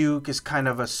W is kind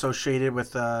of associated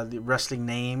with the wrestling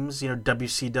names.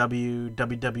 WCW,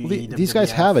 WWE. Well, these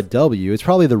guys have a W. It's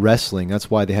probably the wrestling. That's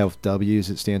why they have W's.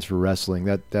 It stands for wrestling.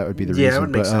 That would be the reason. Yeah, it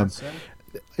would make sense.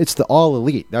 It's the All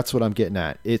Elite. That's what I'm getting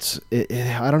at.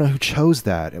 I don't know who chose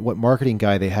that. What marketing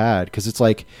guy they had? Because it's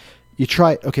like you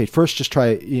try. Okay, first just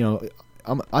try.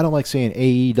 I don't like saying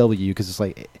AEW because it's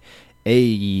like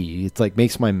AE. It's like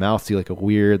makes my mouth do like a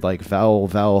weird like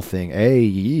vowel thing.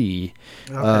 AE.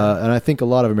 Okay. And I think a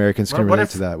lot of Americans can What relate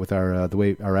if- to that with our the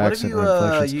way our What if accent you or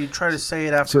inflections. you try to say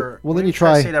it after? So, well, what then if you try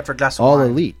to try say it after a glass of all wine?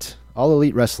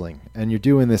 elite wrestling, and you're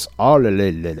doing this all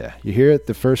you hear it,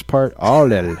 the first part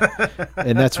all and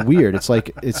that's weird. It's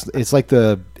like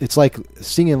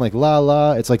singing like la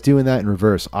la. It's like doing that in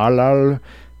reverse. All.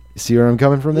 See where I'm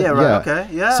coming from? Yeah, right. Okay.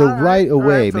 Yeah. So all right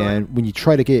away, I feel man, it. when you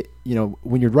try to get,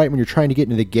 when you're trying to get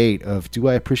into the gate of, do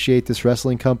I appreciate this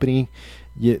wrestling company?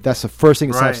 That's the first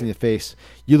thing that slaps you in the face.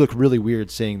 You look really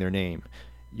weird saying their name.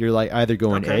 You're like either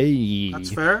going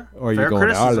That's fair. or Fair you're going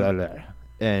criticism.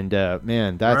 and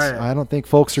man, that's Right. I don't think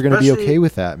folks are going to be Especially- okay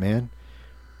with that, man.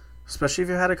 Especially if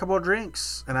you had a couple of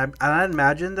drinks, and I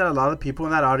imagine that a lot of people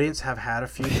in that audience have had a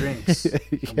few drinks.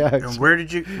 Yeah. And where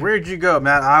did you go,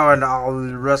 man? I went to all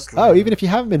wrestling. Oh, even if you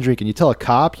haven't been drinking, you tell a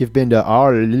cop you've been to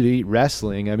all elite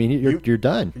wrestling. I mean, you're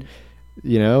done.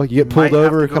 You get pulled might have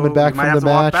over to coming go- back you might from have the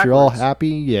to walk match. You're all backwards. happy.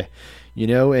 Yeah.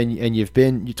 And you've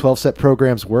been 12-step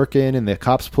programs working, and the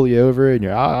cops pull you over, and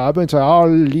you're I've been to all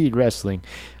elite wrestling.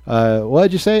 What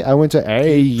did you say? I went to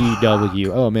AEW.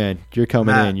 Oh man, you're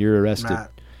coming Matt, in. You're arrested.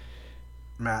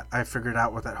 Matt, I figured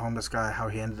out with that homeless guy how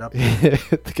he ended up.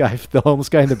 the homeless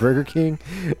guy in the Burger King.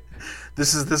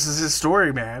 This is his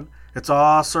story, man. It's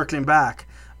all circling back.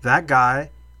 That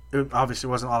guy, it obviously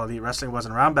wasn't all elite wrestling,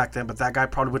 wasn't around back then, but that guy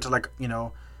probably went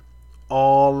to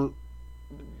all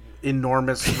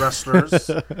enormous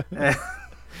wrestlers,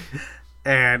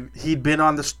 and he'd been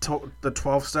on the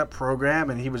 12-step program,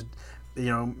 and he was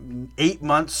 8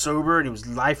 months sober,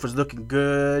 and life was looking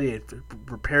good. He had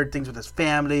prepared things with his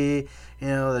family.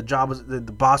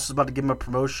 The boss was about to give him a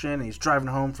promotion, and he's driving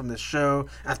home from this show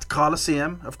at the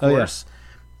Coliseum, of course.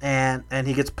 And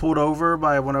he gets pulled over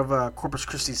by one of Corpus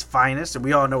Christi's finest, and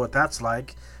we all know what that's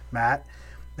like, Matt.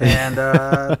 And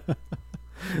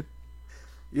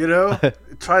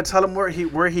try to tell him where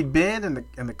he'd been,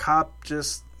 and the cop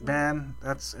just, man,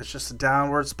 it's just a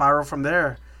downward spiral from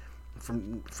there.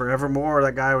 From forevermore,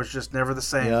 that guy was just never the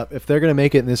same. Yep. If they're gonna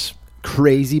make it in this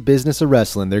crazy business of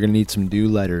wrestling, they're gonna need some new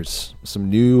letters, some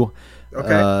new,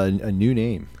 a new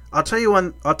name. I'll tell you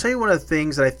one of the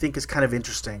things that I think is kind of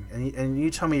interesting, and you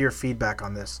tell me your feedback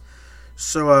on this.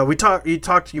 So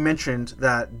you mentioned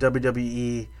that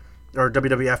WWE or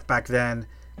WWF back then,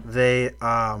 they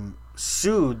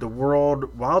sued the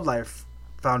World Wildlife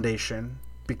Foundation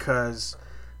because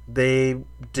they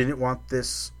didn't want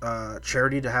this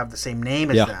charity to have the same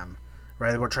name as them,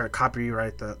 right? They were trying to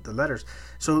copyright the letters.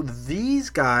 So these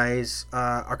guys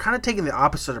are kind of taking the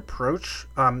opposite approach.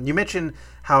 You mentioned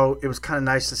how it was kind of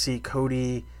nice to see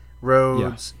Cody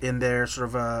Rhodes in there, sort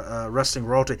of a wrestling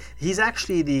royalty. He's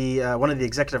actually the one of the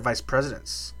executive vice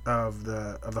presidents of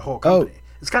the whole company.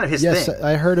 It's kind of his thing. Yes,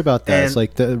 I heard about that. And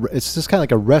it's just kind of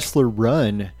like a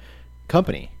wrestler-run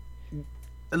company.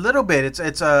 A little bit.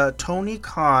 It's Tony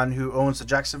Khan, who owns the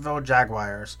Jacksonville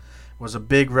Jaguars, was a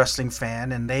big wrestling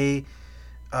fan, and they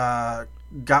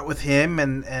got with him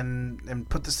and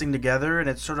put this thing together. And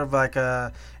it's sort of like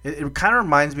it kind of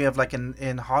reminds me of like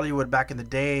in Hollywood back in the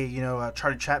day.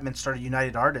 Charlie Chaplin started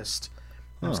United Artists.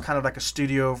 It was kind of like a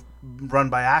studio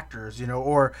run by actors,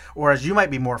 or as you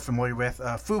might be more familiar with,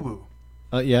 FUBU.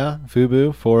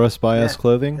 FUBU, For Us By Us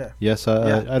clothing. Yeah. Yes,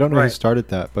 I don't know who started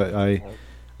that, but I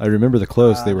remember the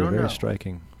clothes. They were very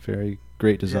striking, very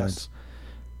great designs.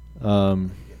 Yes.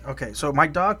 Okay, so my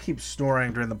dog keeps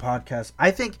snoring during the podcast.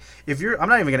 I think I'm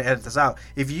not even going to edit this out.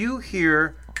 If you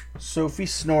hear Sophie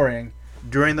snoring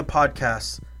during the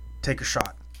podcast, take a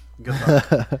shot. Good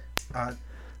luck.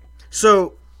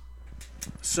 So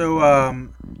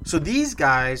these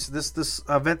guys, this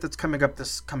event that's coming up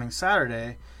this coming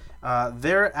Saturday,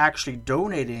 they're actually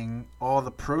donating all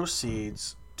the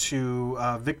proceeds to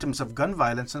victims of gun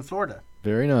violence in Florida.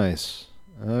 Very nice.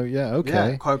 Oh yeah,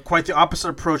 okay. Yeah, quite the opposite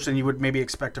approach than you would maybe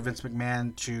expect a Vince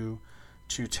McMahon to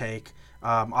take.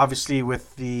 Obviously,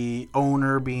 with the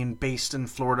owner being based in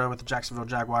Florida with the Jacksonville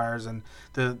Jaguars and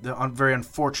the very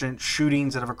unfortunate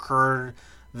shootings that have occurred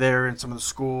there in some of the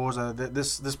schools,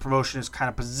 this promotion is kind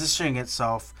of positioning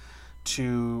itself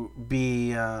to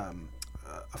be a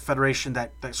federation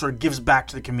that sort of gives back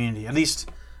to the community, at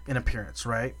least in appearance,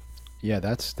 right? Yeah,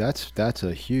 that's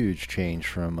a huge change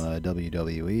from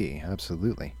WWE.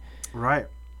 Absolutely. Right.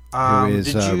 Who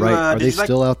is right? Are they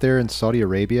still out there in Saudi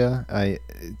Arabia?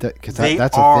 Because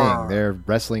that's a thing. They're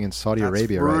wrestling in Saudi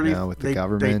Arabia right now with the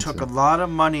government. They took a lot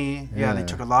of money. Yeah, they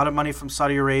took a lot of money from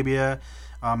Saudi Arabia.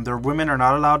 Their women are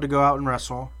not allowed to go out and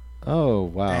wrestle. Oh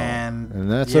wow!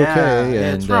 And that's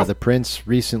okay. And the prince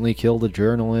recently killed a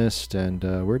journalist, and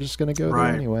we're just gonna go there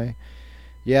anyway.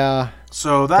 Yeah.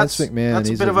 So Vince McMahon, that's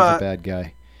he's a bit of a bad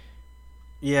guy.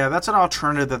 Yeah, that's an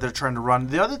alternative that they're trying to run.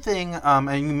 The other thing,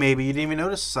 and maybe you didn't even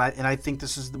notice, and I think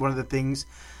this is one of the things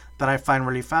that I find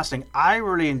really fascinating. I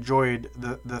really enjoyed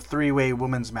the three-way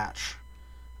women's match.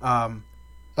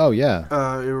 Oh yeah,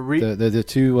 the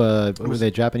two were they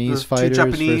Japanese fighters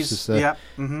versus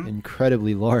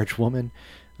incredibly large woman.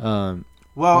 So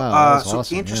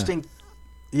awesome, interesting.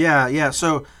 Yeah.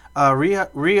 So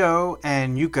Rio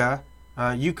and Yuka.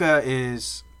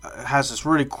 Yuka has this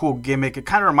really cool gimmick. It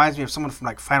kind of reminds me of someone from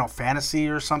like Final Fantasy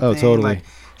or something. Oh, totally. Like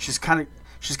she's kind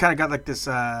of got like this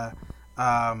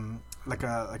like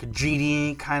a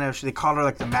GD kind of. They call her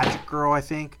like the Magic Girl, I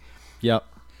think. Yep.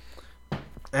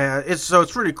 It's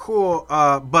really cool.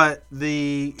 But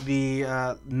the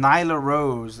Nyla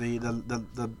Rose,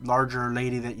 the larger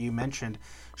lady that you mentioned,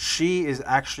 she is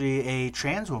actually a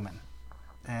trans woman.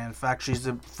 And in fact, she's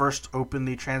the first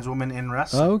openly trans woman in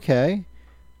wrestling. Okay.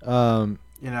 And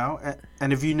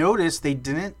if you notice, they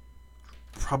didn't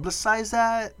publicize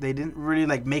that. They didn't really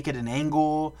like make it an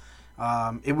angle.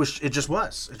 It just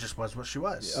was what she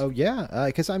was. Oh yeah,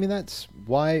 because I mean that's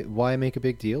why make a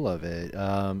big deal of it.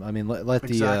 I mean let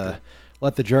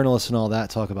the journalists and all that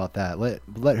talk about that.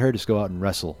 Let her just go out and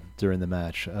wrestle during the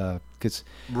match.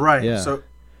 Right. Yeah. So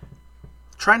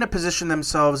trying to position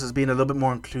themselves as being a little bit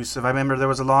more inclusive. I remember there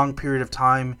was a long period of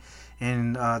time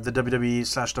in the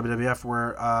WWE/WWF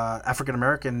where African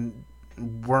American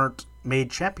weren't made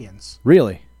champions.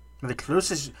 Really? The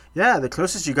closest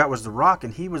you got was The Rock,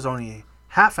 and he was only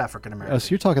half African American. Oh, so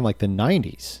you're talking like the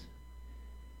 90s.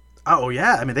 Oh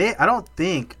yeah, I mean I don't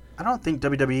think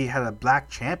WWE had a black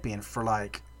champion for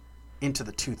like into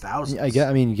the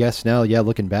 2000s. Yes. Now, yeah,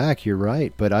 looking back, you're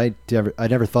right, but I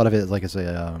never thought of it like as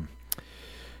a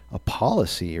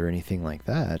policy or anything like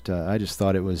that. I just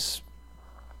thought it was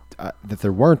that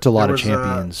there weren't a lot of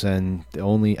champions, and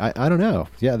only I don't know.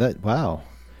 Yeah, wow.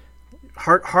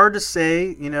 Hard to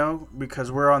say,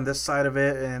 because we're on this side of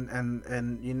it,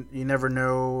 and you never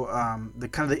know.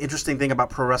 The interesting thing about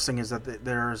pro wrestling is that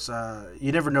there's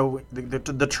you never know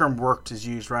the term "worked" is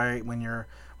used, right? When you're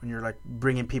like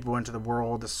bringing people into the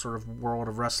world, this sort of world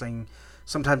of wrestling.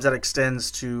 Sometimes that extends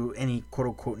to any quote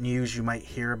unquote news you might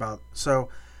hear about. So.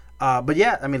 But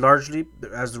yeah, I mean, largely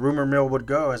as the rumor mill would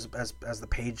go, as the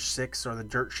page 6 or the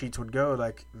dirt sheets would go,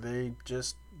 like they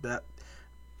just there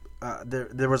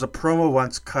was a promo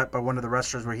once cut by one of the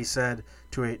wrestlers where he said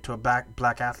to a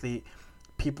black athlete,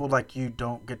 "People like you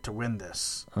don't get to win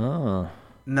this." Oh.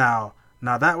 Now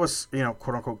that was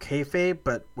quote unquote kayfabe,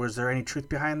 but was there any truth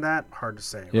behind that? Hard to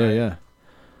say. Yeah, right? yeah.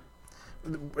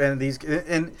 And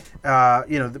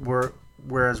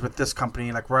whereas with this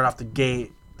company, like right off the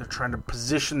gate, they're trying to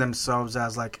position themselves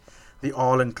as like the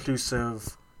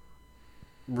all-inclusive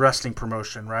wrestling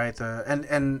promotion, right?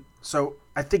 And so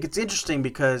I think it's interesting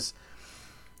because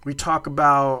we talked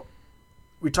about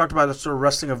the sort of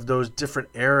wrestling of those different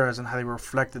eras and how they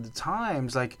reflected the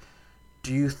times. Like,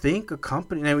 do you think a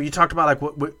company? Now you talked about like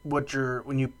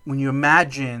when you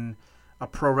imagine a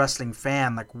pro wrestling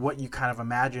fan, like what you kind of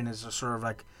imagine is a sort of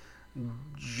like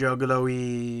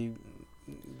juggalo-y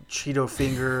Cheeto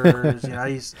fingers,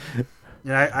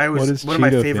 I was one of my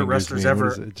favorite wrestlers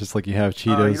ever. Just like you have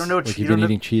Cheetos. You don't know what like you've been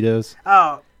eating Cheetos.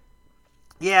 Oh,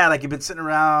 yeah, like you've been sitting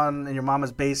around in your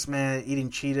mama's basement eating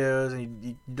Cheetos, and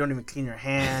you don't even clean your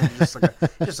hands. You're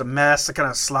just a mess, a kind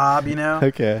of slob,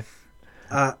 Okay.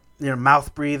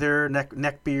 Mouth breather,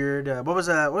 neck beard. What was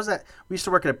that? We used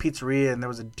to work at a pizzeria, and there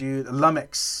was a dude, a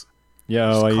lummox.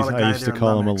 Yeah, I used to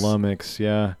call him a lummox.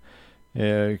 Yeah.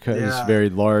 Yeah, he's a very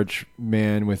large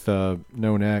man with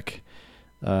no neck,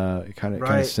 kind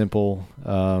of simple.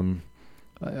 It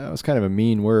was kind of a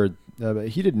mean word, but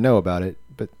he didn't know about it.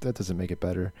 But that doesn't make it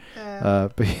better.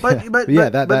 That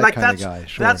kind of guy.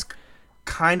 Sure. That's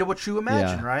kind of what you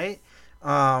imagine, right?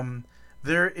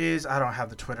 There is, I don't have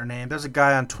the Twitter name. There's a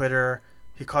guy on Twitter.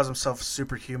 He calls himself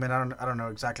Superhuman. I don't know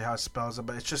exactly how he spells it,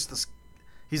 but it's just this.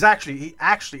 He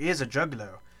actually is a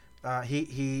juggalo.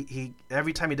 He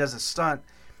every time he does a stunt,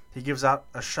 he gives out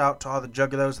a shout to all the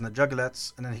juggalos and the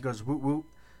juggalettes, and then he goes whoop whoop,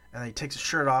 and then he takes his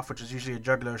shirt off, which is usually a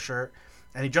juggalo shirt,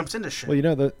 and he jumps into shit.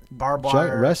 Well, the barbed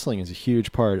wire. Wrestling is a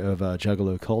huge part of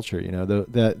juggalo culture.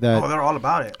 They're all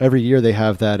about it. Every year they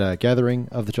have that gathering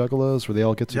of the juggalos where they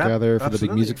all get together for the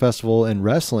big music festival, and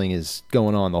wrestling is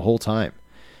going on the whole time.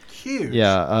 Huge.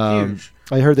 Yeah. Huge.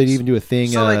 I heard they'd even do a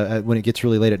thing when it gets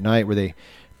really late at night where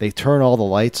they turn all the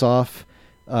lights off.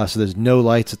 So there's no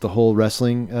lights at the whole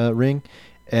wrestling ring,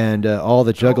 and all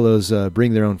the juggalos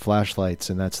bring their own flashlights,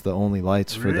 and that's the only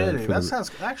lights for the.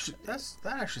 That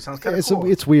actually sounds kind of cool.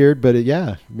 It's weird, but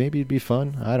maybe it'd be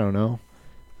fun. I don't know.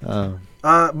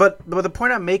 But the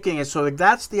point I'm making is, so like,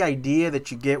 that's the idea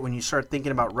that you get when you start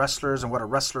thinking about wrestlers and what a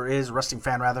wrestler is, a wrestling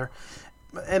fan rather.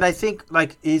 And I think,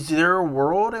 like, is there a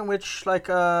world in which, like,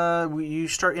 you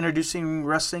start introducing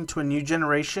wrestling to a new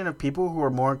generation of people who are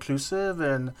more inclusive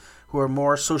and who are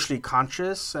more socially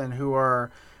conscious and who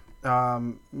are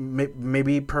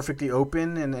maybe perfectly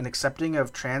open and accepting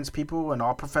of trans people in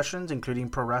all professions, including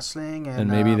pro wrestling? And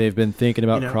maybe they've been thinking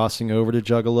about crossing over to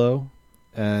Juggalo,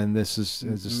 and this is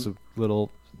just a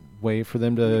little way for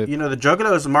them to... the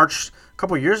Juggalos marched... A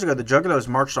couple of years ago, the Juggalos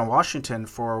marched on Washington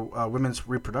for women's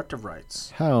reproductive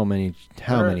rights. How many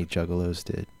Juggalos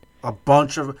did? A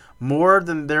bunch of... More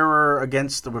than there were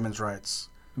against the women's rights.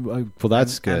 Well,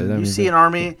 that's good. You see an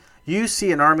army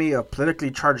of politically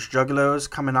charged Juggalos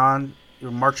coming on,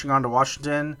 marching on to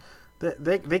Washington.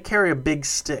 They carry a big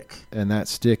stick. And that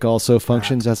stick also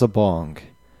functions as a bong.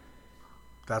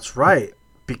 That's right.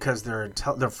 Because they're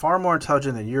far more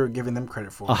intelligent than you're giving them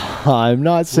credit for. I'm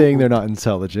not saying they're not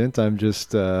intelligent. I'm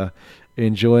just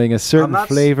enjoying a certain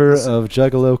flavor of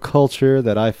Juggalo culture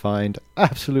that I find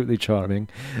absolutely charming.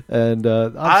 And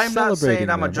I'm not saying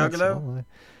I'm a them. Juggalo.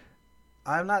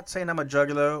 I'm not saying I'm a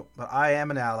Juggalo, but I am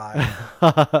an ally.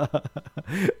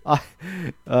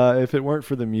 If it weren't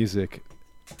for the music,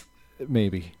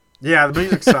 maybe. Yeah, the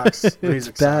music sucks. It's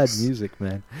bad music,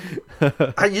 man.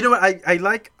 You know what? I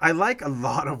like a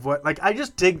lot of what, like, I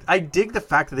dig the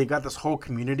fact that they got this whole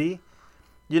community.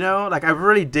 Like, I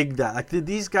really dig that. Like,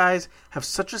 these guys have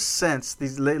such a sense.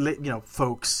 These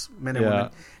folks, men and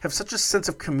women, have such a sense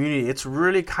of community. It's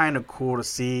really kind of cool to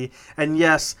see. And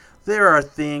yes, there are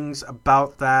things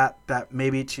about that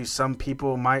maybe to some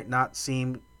people might not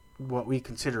seem what we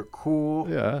consider cool.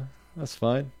 Yeah, that's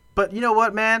fine. But you know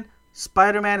what, man?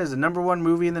 Spider-Man is the #1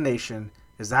 movie in the nation.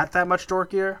 Is that much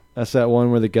dorkier? That's that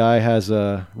one where the guy has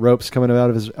ropes coming out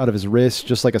of his wrist,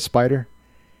 just like a spider.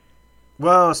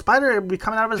 Well, a spider would be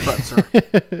coming out of his butt, sir.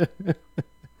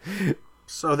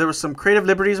 So there was some creative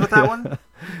liberties with that one.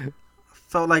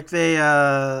 Felt like they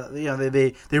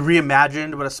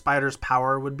reimagined what a spider's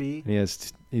power would be.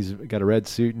 He's got a red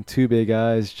suit and 2 big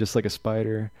eyes, just like a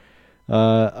spider.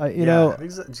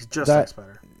 Just like a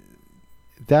spider.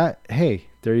 Hey,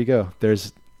 there you go.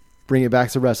 Bring it back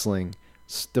to wrestling.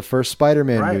 The first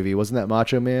Spider-Man movie, wasn't that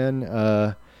Macho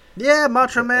Man?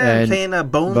 Macho Man playing a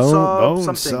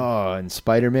Bonesaw, and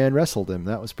Spider-Man wrestled him.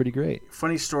 That was pretty great.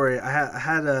 Funny story. I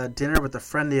had a dinner with a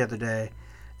friend the other day,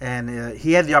 and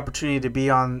he had the opportunity to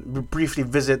briefly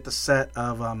visit the set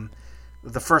of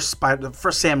the first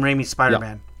Sam Raimi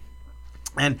Spider-Man.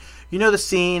 Yeah. And you know the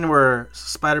scene where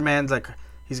Spider-Man's like,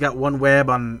 he's got one web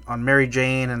on Mary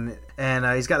Jane, and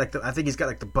he's got like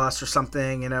the bus or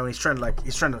something, and he's trying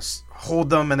to hold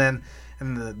them, and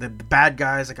the bad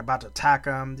guy's like about to attack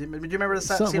him. Do you remember the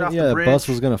scene off the bridge? The bus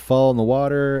was going to fall in the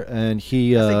water, and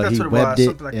he webbed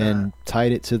it and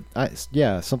tied it to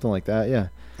something like that. Yeah.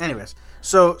 Anyways,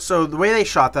 so the way they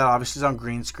shot that obviously is on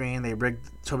green screen. They rigged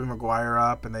Tobey Maguire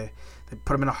up, and they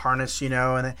put him in a harness,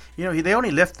 and they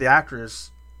only lift the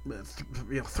actors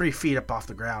 3 feet up off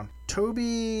the ground.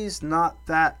 Toby's not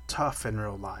that tough in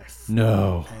real life.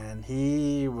 No. And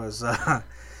he was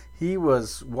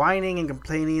whining and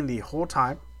complaining the whole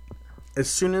time. As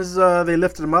soon as they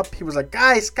lifted him up, he was like,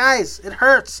 guys, it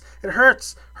hurts,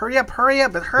 hurry up,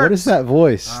 it hurts. What is that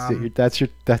voice?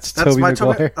 That's Tobey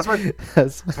Maguire.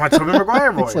 That's my Tobey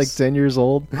Maguire voice. It's like 10 years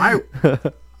old. I'm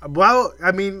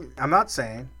not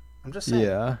saying. I'm just saying.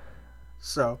 Yeah.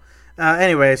 So,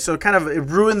 anyway, so kind of it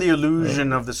ruined the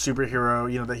illusion of the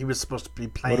superhero, that he was supposed to be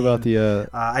playing. What about the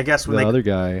other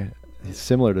guy? He's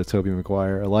similar to Tobey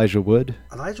Maguire, Elijah Wood.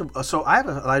 So I have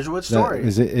an Elijah Wood story.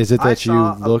 Is it that you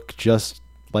look just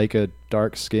like a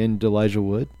dark-skinned Elijah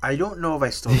Wood? I don't know if I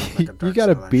still look like a dark-skinned You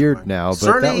got a beard Wood. now,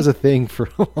 but that was a thing for a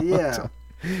long time.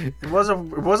 It was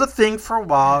a thing for a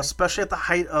while, especially at the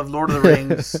height of Lord of the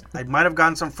Rings. I might have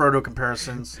gotten some Frodo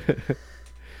comparisons.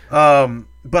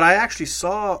 But I actually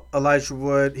saw Elijah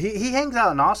Wood. He hangs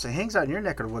out in Austin. He hangs out in your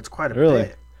neck of the woods quite a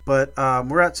bit. But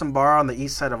we're at some bar on the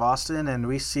east side of Austin, and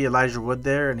we see Elijah Wood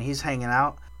there, and he's hanging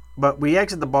out. But we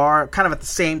exit the bar kind of at the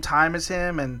same time as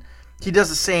him, and he does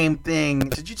the same thing.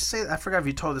 Did you just say that? I forgot if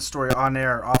you told this story on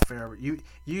air or off air.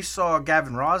 You saw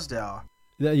Gavin Rosdale.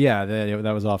 Yeah,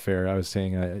 that was off air. I was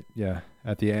saying,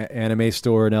 at the anime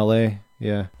store in L.A.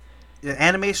 Yeah. The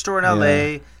anime store in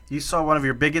L.A., You saw one of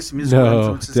your biggest musical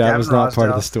influences, that Gavin was not Rosdale. part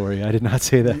of the story. I did not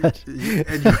say that.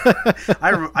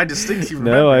 I distinctly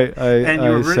remember. No, I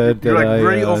said that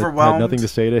I overwhelmed. had nothing to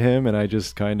say to him, and I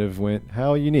just kind of went,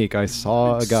 how unique. I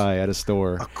saw a guy at a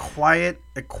store. A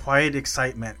quiet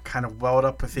excitement kind of welled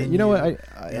up within you. You know what?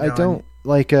 I don't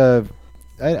like...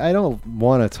 I don't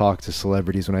want to talk to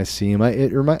celebrities when I see them.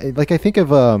 I think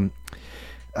of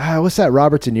what's that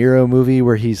Robert De Niro movie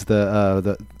where he's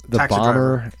the Taxi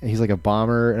bomber? driver. He's like a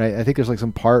bomber, and I think there's like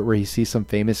some part where he sees some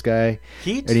famous guy,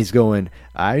 Heat? and he's going,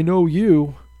 "I know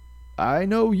you."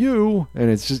 And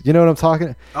it's just, you know what I'm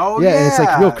talking? Oh yeah, and it's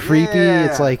like real creepy. yeah.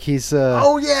 It's like he's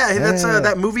that's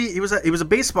that movie. It was a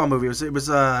baseball movie. Was it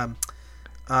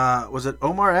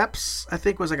Omar Epps? I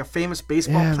think was like a famous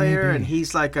baseball player, maybe. and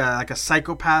he's like a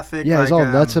psychopathic. Yeah, like, he's all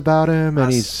nuts about him,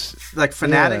 and he's like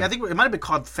fanatic. Yeah. I think it might have been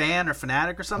called Fan or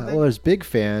Fanatic or something. well, there's Big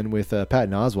Fan with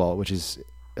Patton Oswalt, which is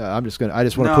I just want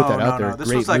to put that out there. This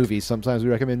Great was like, movie. Sometimes we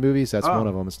recommend movies. That's one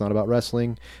of them. It's not about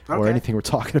wrestling or anything we're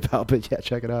talking about, but yeah,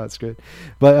 check it out. It's good.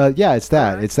 But yeah, it's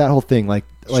that. Right. It's that whole thing. Like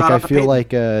I feel like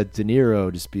De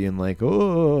Niro just being like,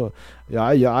 oh,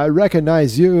 yeah, I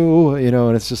recognize you, you know,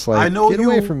 and it's just like, get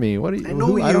away from me. What?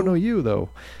 I don't know you though.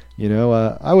 You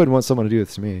know, I wouldn't want someone to do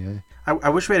this to me. I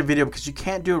wish we had a video because you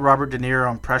can't do a Robert De Niro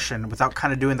impression without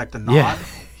kind of doing like the nod.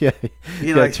 Yeah,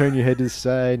 you know, like, turn your head to the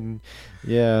side and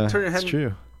it's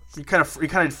true. You kind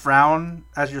of frown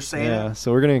as you're saying it. Yeah,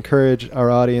 so we're going to encourage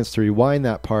our audience to rewind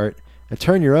that part and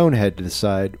turn your own head to the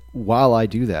side while I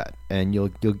do that, and you'll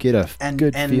get a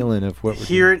good feeling of what we're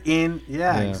hear doing. it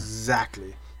in,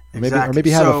 exactly. Or maybe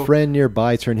have a friend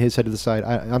nearby turn his head to the side.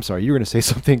 I'm sorry, you were going to say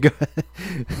something good.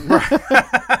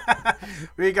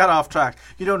 We got off track.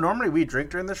 You know, normally we drink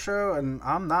during the show, and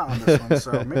I'm not on this one,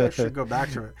 so maybe I should go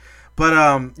back to it.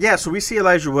 But so we see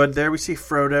Elijah Wood there. We see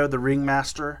Frodo, the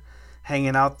ringmaster,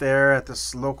 hanging out there at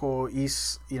this local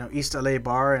East LA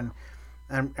bar,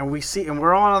 and we see, and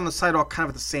we're all on the side all kind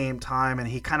of at the same time, and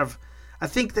he kind of, I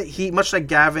think that he, much like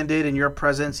Gavin did in your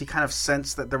presence, he kind of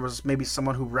sensed that there was maybe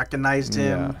someone who recognized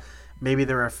him. Yeah. Maybe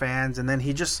there were fans, and then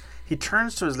he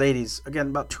turns to his ladies, again,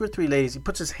 about 2 or 3 ladies. He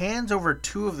puts his hands over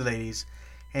 2 of the ladies,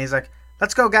 and he's like,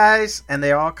 "Let's go, guys!" And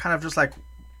they all kind of just like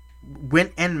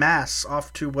went en masse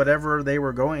off to whatever they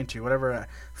were going to, whatever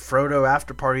Frodo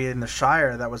after party in the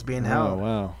Shire that was being held. Oh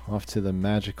wow! Off to the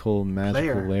magical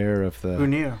lair of the who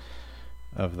knew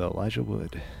of the Elijah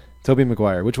Wood, Tobey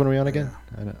Maguire. Which one are we on again?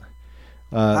 I don't.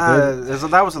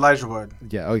 That was Elijah Wood.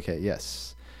 Yeah. Okay. Yes.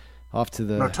 Off to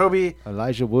the Toby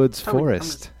Elijah Wood's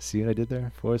forest. See what I did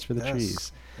there? Forest for the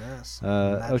trees. Yes.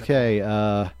 Okay.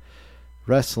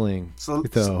 Wrestling. So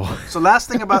last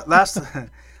thing about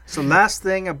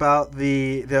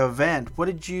the event. What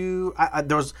did you?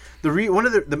 There was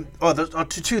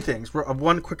two things.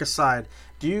 One quick aside.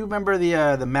 Do you remember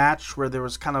the match where there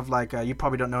was kind of like you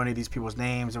probably don't know any of these people's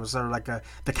names. It was sort of like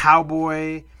the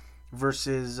cowboy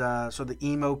versus the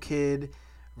emo kid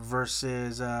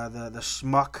versus the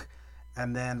schmuck,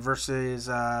 and then versus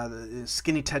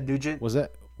skinny Ted Nugent. Was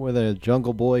that where the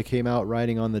Jungle Boy came out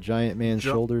riding on the giant man's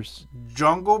shoulders?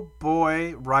 Jungle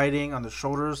Boy riding on the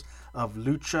shoulders of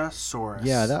Luchasaurus.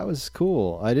 Yeah, that was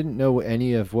cool. I didn't know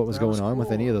any of what was going on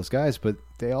with any of those guys, but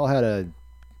they all had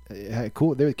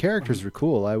cool. Their characters were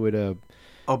cool. I would a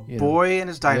boy and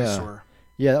his dinosaur.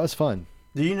 Yeah, that was fun.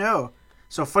 Do you know?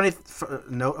 So funny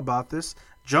note about this: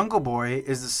 Jungle Boy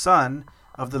is the son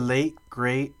of the late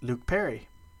great Luke Perry.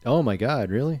 Oh my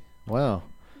God! Really? Wow.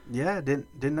 Yeah, didn't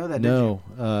know that. No.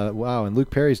 Did you? Wow. And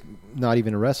Luke Perry's not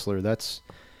even a wrestler. That's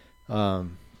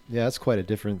that's quite a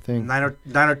different thing.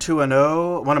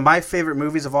 90210, one of my favorite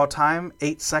movies of all time,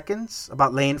 8 Seconds,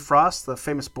 about Lane Frost, the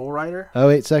famous bull rider. Oh,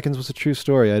 8 Seconds was a true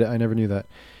story. I never knew that.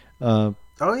 Yeah,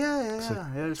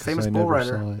 famous bull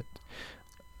rider.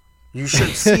 You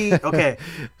should see. Okay,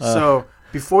 so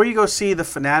before you go see The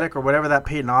Fanatic or whatever that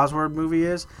Patton Oswalt movie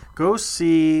is, go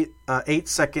see 8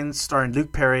 Seconds starring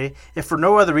Luke Perry, if for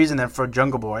no other reason than for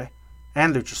Jungle Boy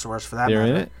and Luchasaurus for that matter.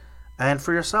 They're in it? And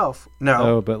for yourself. No.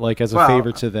 Oh, but like as a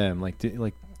favor to them. Like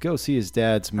go see his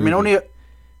dad's movie. I mean,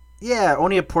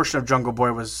 only a portion of Jungle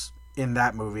Boy was in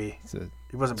that movie.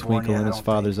 He wasn't born yet. Twinkle in his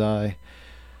father's eye.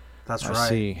 That's right. I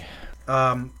see.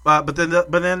 But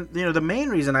then the main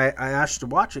reason I asked you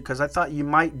to watch it, because I thought you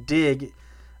might dig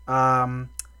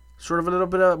sort of a little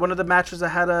bit of one of the matches that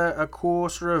had a cool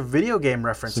sort of video game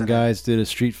reference. Some guys did a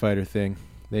Street Fighter thing.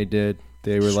 They did.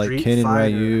 They were like Ken and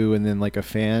Ryu, and then like a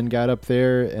fan got up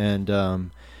there, and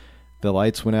the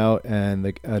lights went out,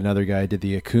 and another guy did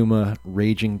the Akuma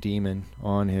Raging Demon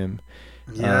on him,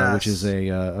 which is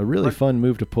a really fun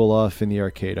move to pull off in the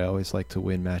arcade. I always like to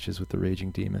win matches with the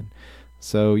Raging Demon.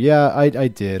 So yeah, I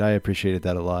did. I appreciated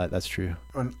that a lot. That's true.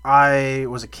 When I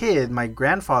was a kid, my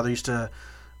grandfather used to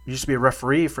be a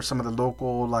referee for some of the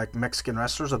local like Mexican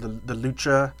wrestlers of the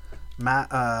lucha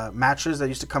matches that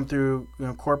used to come through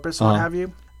Corpus and what have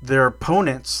you. The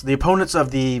opponents of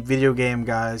the video game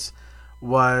guys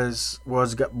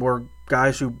were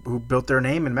guys who built their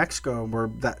name in Mexico and were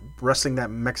wrestling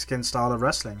that Mexican style of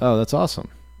wrestling. Oh, that's awesome.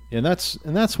 And that's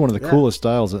one of the coolest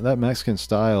styles. That Mexican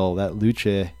style, that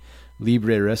lucha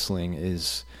libre wrestling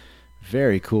is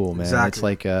very cool, man. Exactly. It's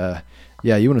like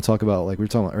you want to talk about, like we were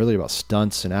talking about earlier, about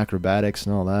stunts and acrobatics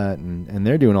and all that, and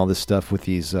they're doing all this stuff with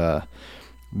these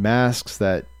masks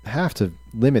that have to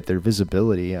limit their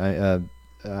visibility. I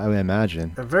would imagine.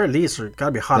 At the very least, it's got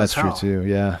to be hot as hell. That's true too.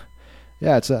 Yeah.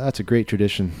 That's a great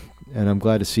tradition, and I'm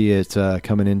glad to see it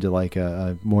coming into like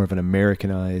a more of an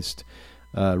Americanized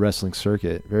wrestling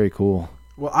circuit. Very cool.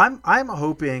 Well, I'm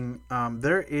hoping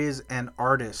there is an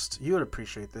artist. You would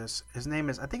appreciate this. I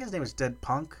think his name is Dead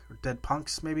Punk or Dead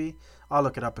Punks maybe. I'll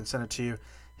look it up and send it to you.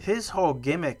 His whole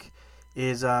gimmick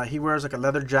is he wears like a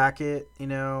leather jacket,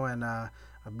 and a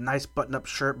nice button-up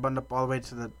shirt, buttoned up all the way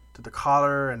to the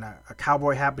collar, and a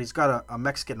cowboy hat. But he's got a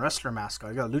Mexican wrestler mask on.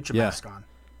 He's got a lucha mask on.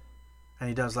 And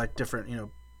he does like different,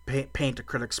 paint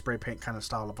acrylic spray paint kind of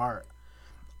style of art.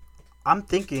 I'm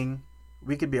thinking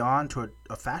we could be on to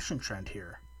a fashion trend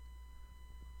here.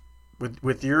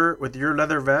 With your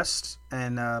leather vest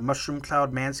and mushroom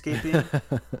cloud manscaping,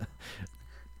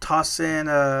 toss in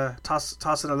a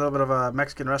little bit of a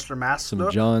Mexican wrestler mask. Some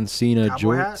look, John Cena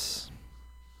jorts.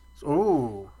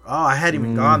 Oh, I hadn't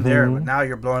even gone there, but now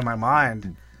you're blowing my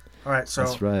mind. All right, so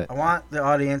that's right. I want the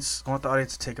audience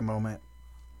to take a moment.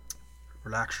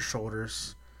 Relax your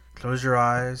shoulders, close your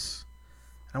eyes,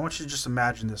 and I want you to just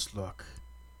imagine this look.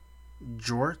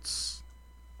 Jorts,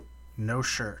 no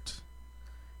shirt,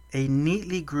 a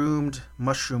neatly groomed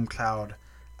mushroom cloud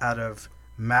out of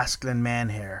masculine man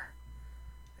hair,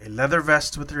 a leather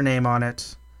vest with your name on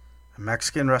it, a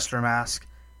Mexican wrestler mask,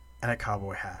 and a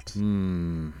cowboy hat.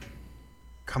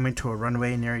 Coming to a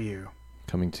runway near you.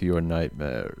 Coming to your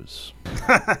nightmares.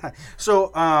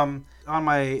 So, on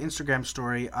my Instagram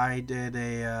story, I did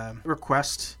a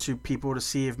request to people to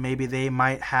see if maybe they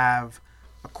might have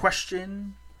a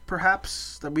question,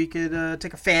 perhaps, that we could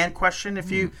take a fan question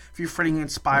if you're feeling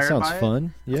inspired by it. That sounds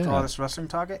fun. Yeah. After all this wrestling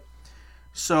talk.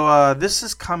 So, this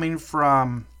is coming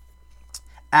from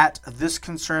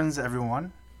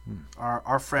 @ThisConcernsEveryone,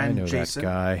 our friend I know Jason. That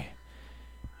guy.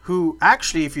 Who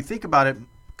actually, if you think about it,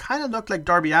 kind of looked like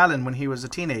Darby Allin when he was a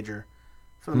teenager,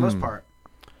 for the most part.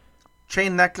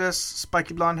 Chain necklace,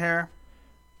 spiky blonde hair.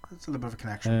 That's a little bit of a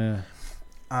connection.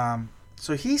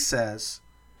 So he says,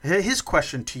 his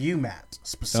question to you, Matt,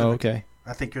 specifically. Oh, okay.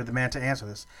 I think you're the man to answer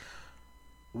this.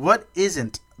 What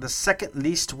isn't the second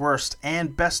least worst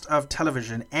and best of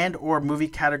television and or movie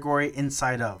category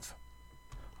inside of?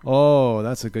 Oh,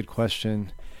 that's a good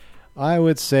question. I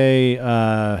would say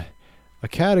a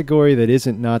category that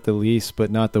isn't not the least, but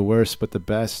not the worst, but the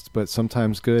best, but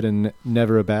sometimes good and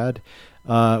never a bad,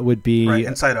 would be right,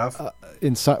 inside of.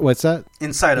 Inside. What's that?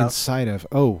 Inside of. Inside of.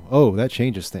 Oh, that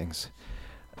changes things.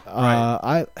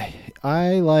 Right.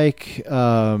 I like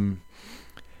when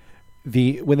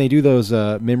they do those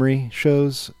memory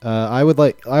shows. I would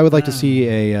like to see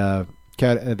a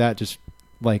just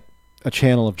like a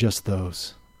channel of just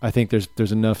those. I think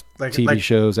there's enough TV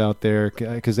shows out there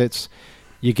because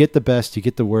you get the best, you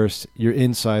get the worst, you're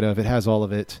inside of it, has all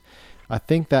of it. I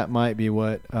think that might be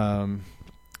what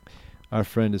our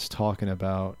friend is talking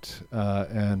about.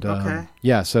 Okay.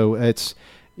 Yeah, so it's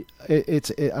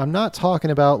I'm not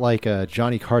talking about like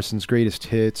Johnny Carson's greatest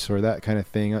hits or that kind of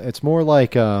thing. It's more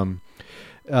like you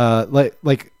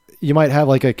might have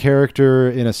like a character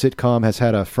in a sitcom has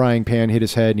had a frying pan hit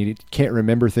his head and he can't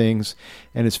remember things,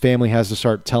 and his family has to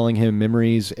start telling him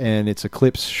memories, and it's a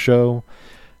clips show.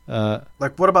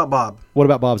 Like What About Bob? What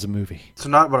About Bob's a movie. So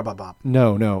not What About Bob.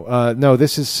 No.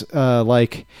 This is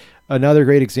like another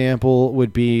great example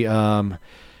would be a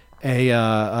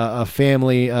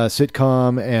family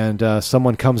sitcom, and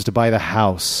someone comes to buy the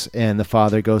house, and the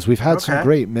father goes, "We've had some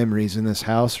great memories in this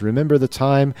house. Remember the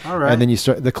time?" All right. And then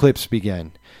the clips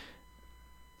begin.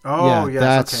 Oh, yeah,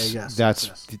 yes.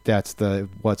 That's the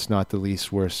what's not the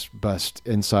least worst bust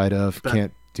inside of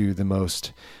can't do the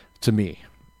most to me.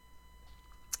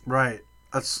 Right.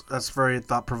 That's very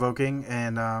thought provoking,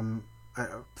 and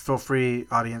feel free,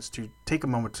 audience, to take a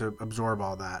moment to absorb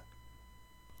all that.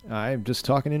 I'm just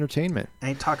talking entertainment.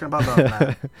 Ain't talking about love,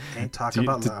 man. Ain't talking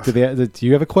about love. Do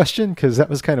you have a question? Because that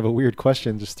was kind of a weird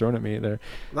question just thrown at me there.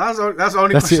 That's the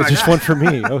only question I got. Just one for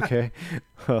me. Okay.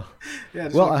 Well,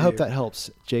 I hope you. That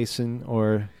helps, Jason,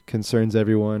 or concerns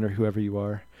everyone, or whoever you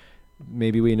are.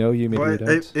 Maybe we know you, maybe we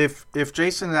don't. If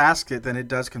Jason asked it, then it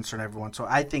does concern everyone. So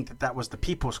I think that was the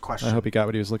people's question. I hope he got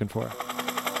what he was looking for.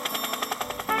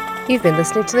 You've been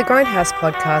listening to the Grindhouse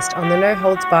podcast on the No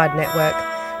Holds Barred Network.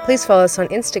 Please follow us on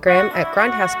Instagram at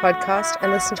Grindhouse Podcast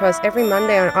and listen to us every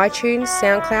Monday on iTunes,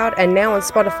 SoundCloud, and now on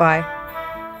Spotify.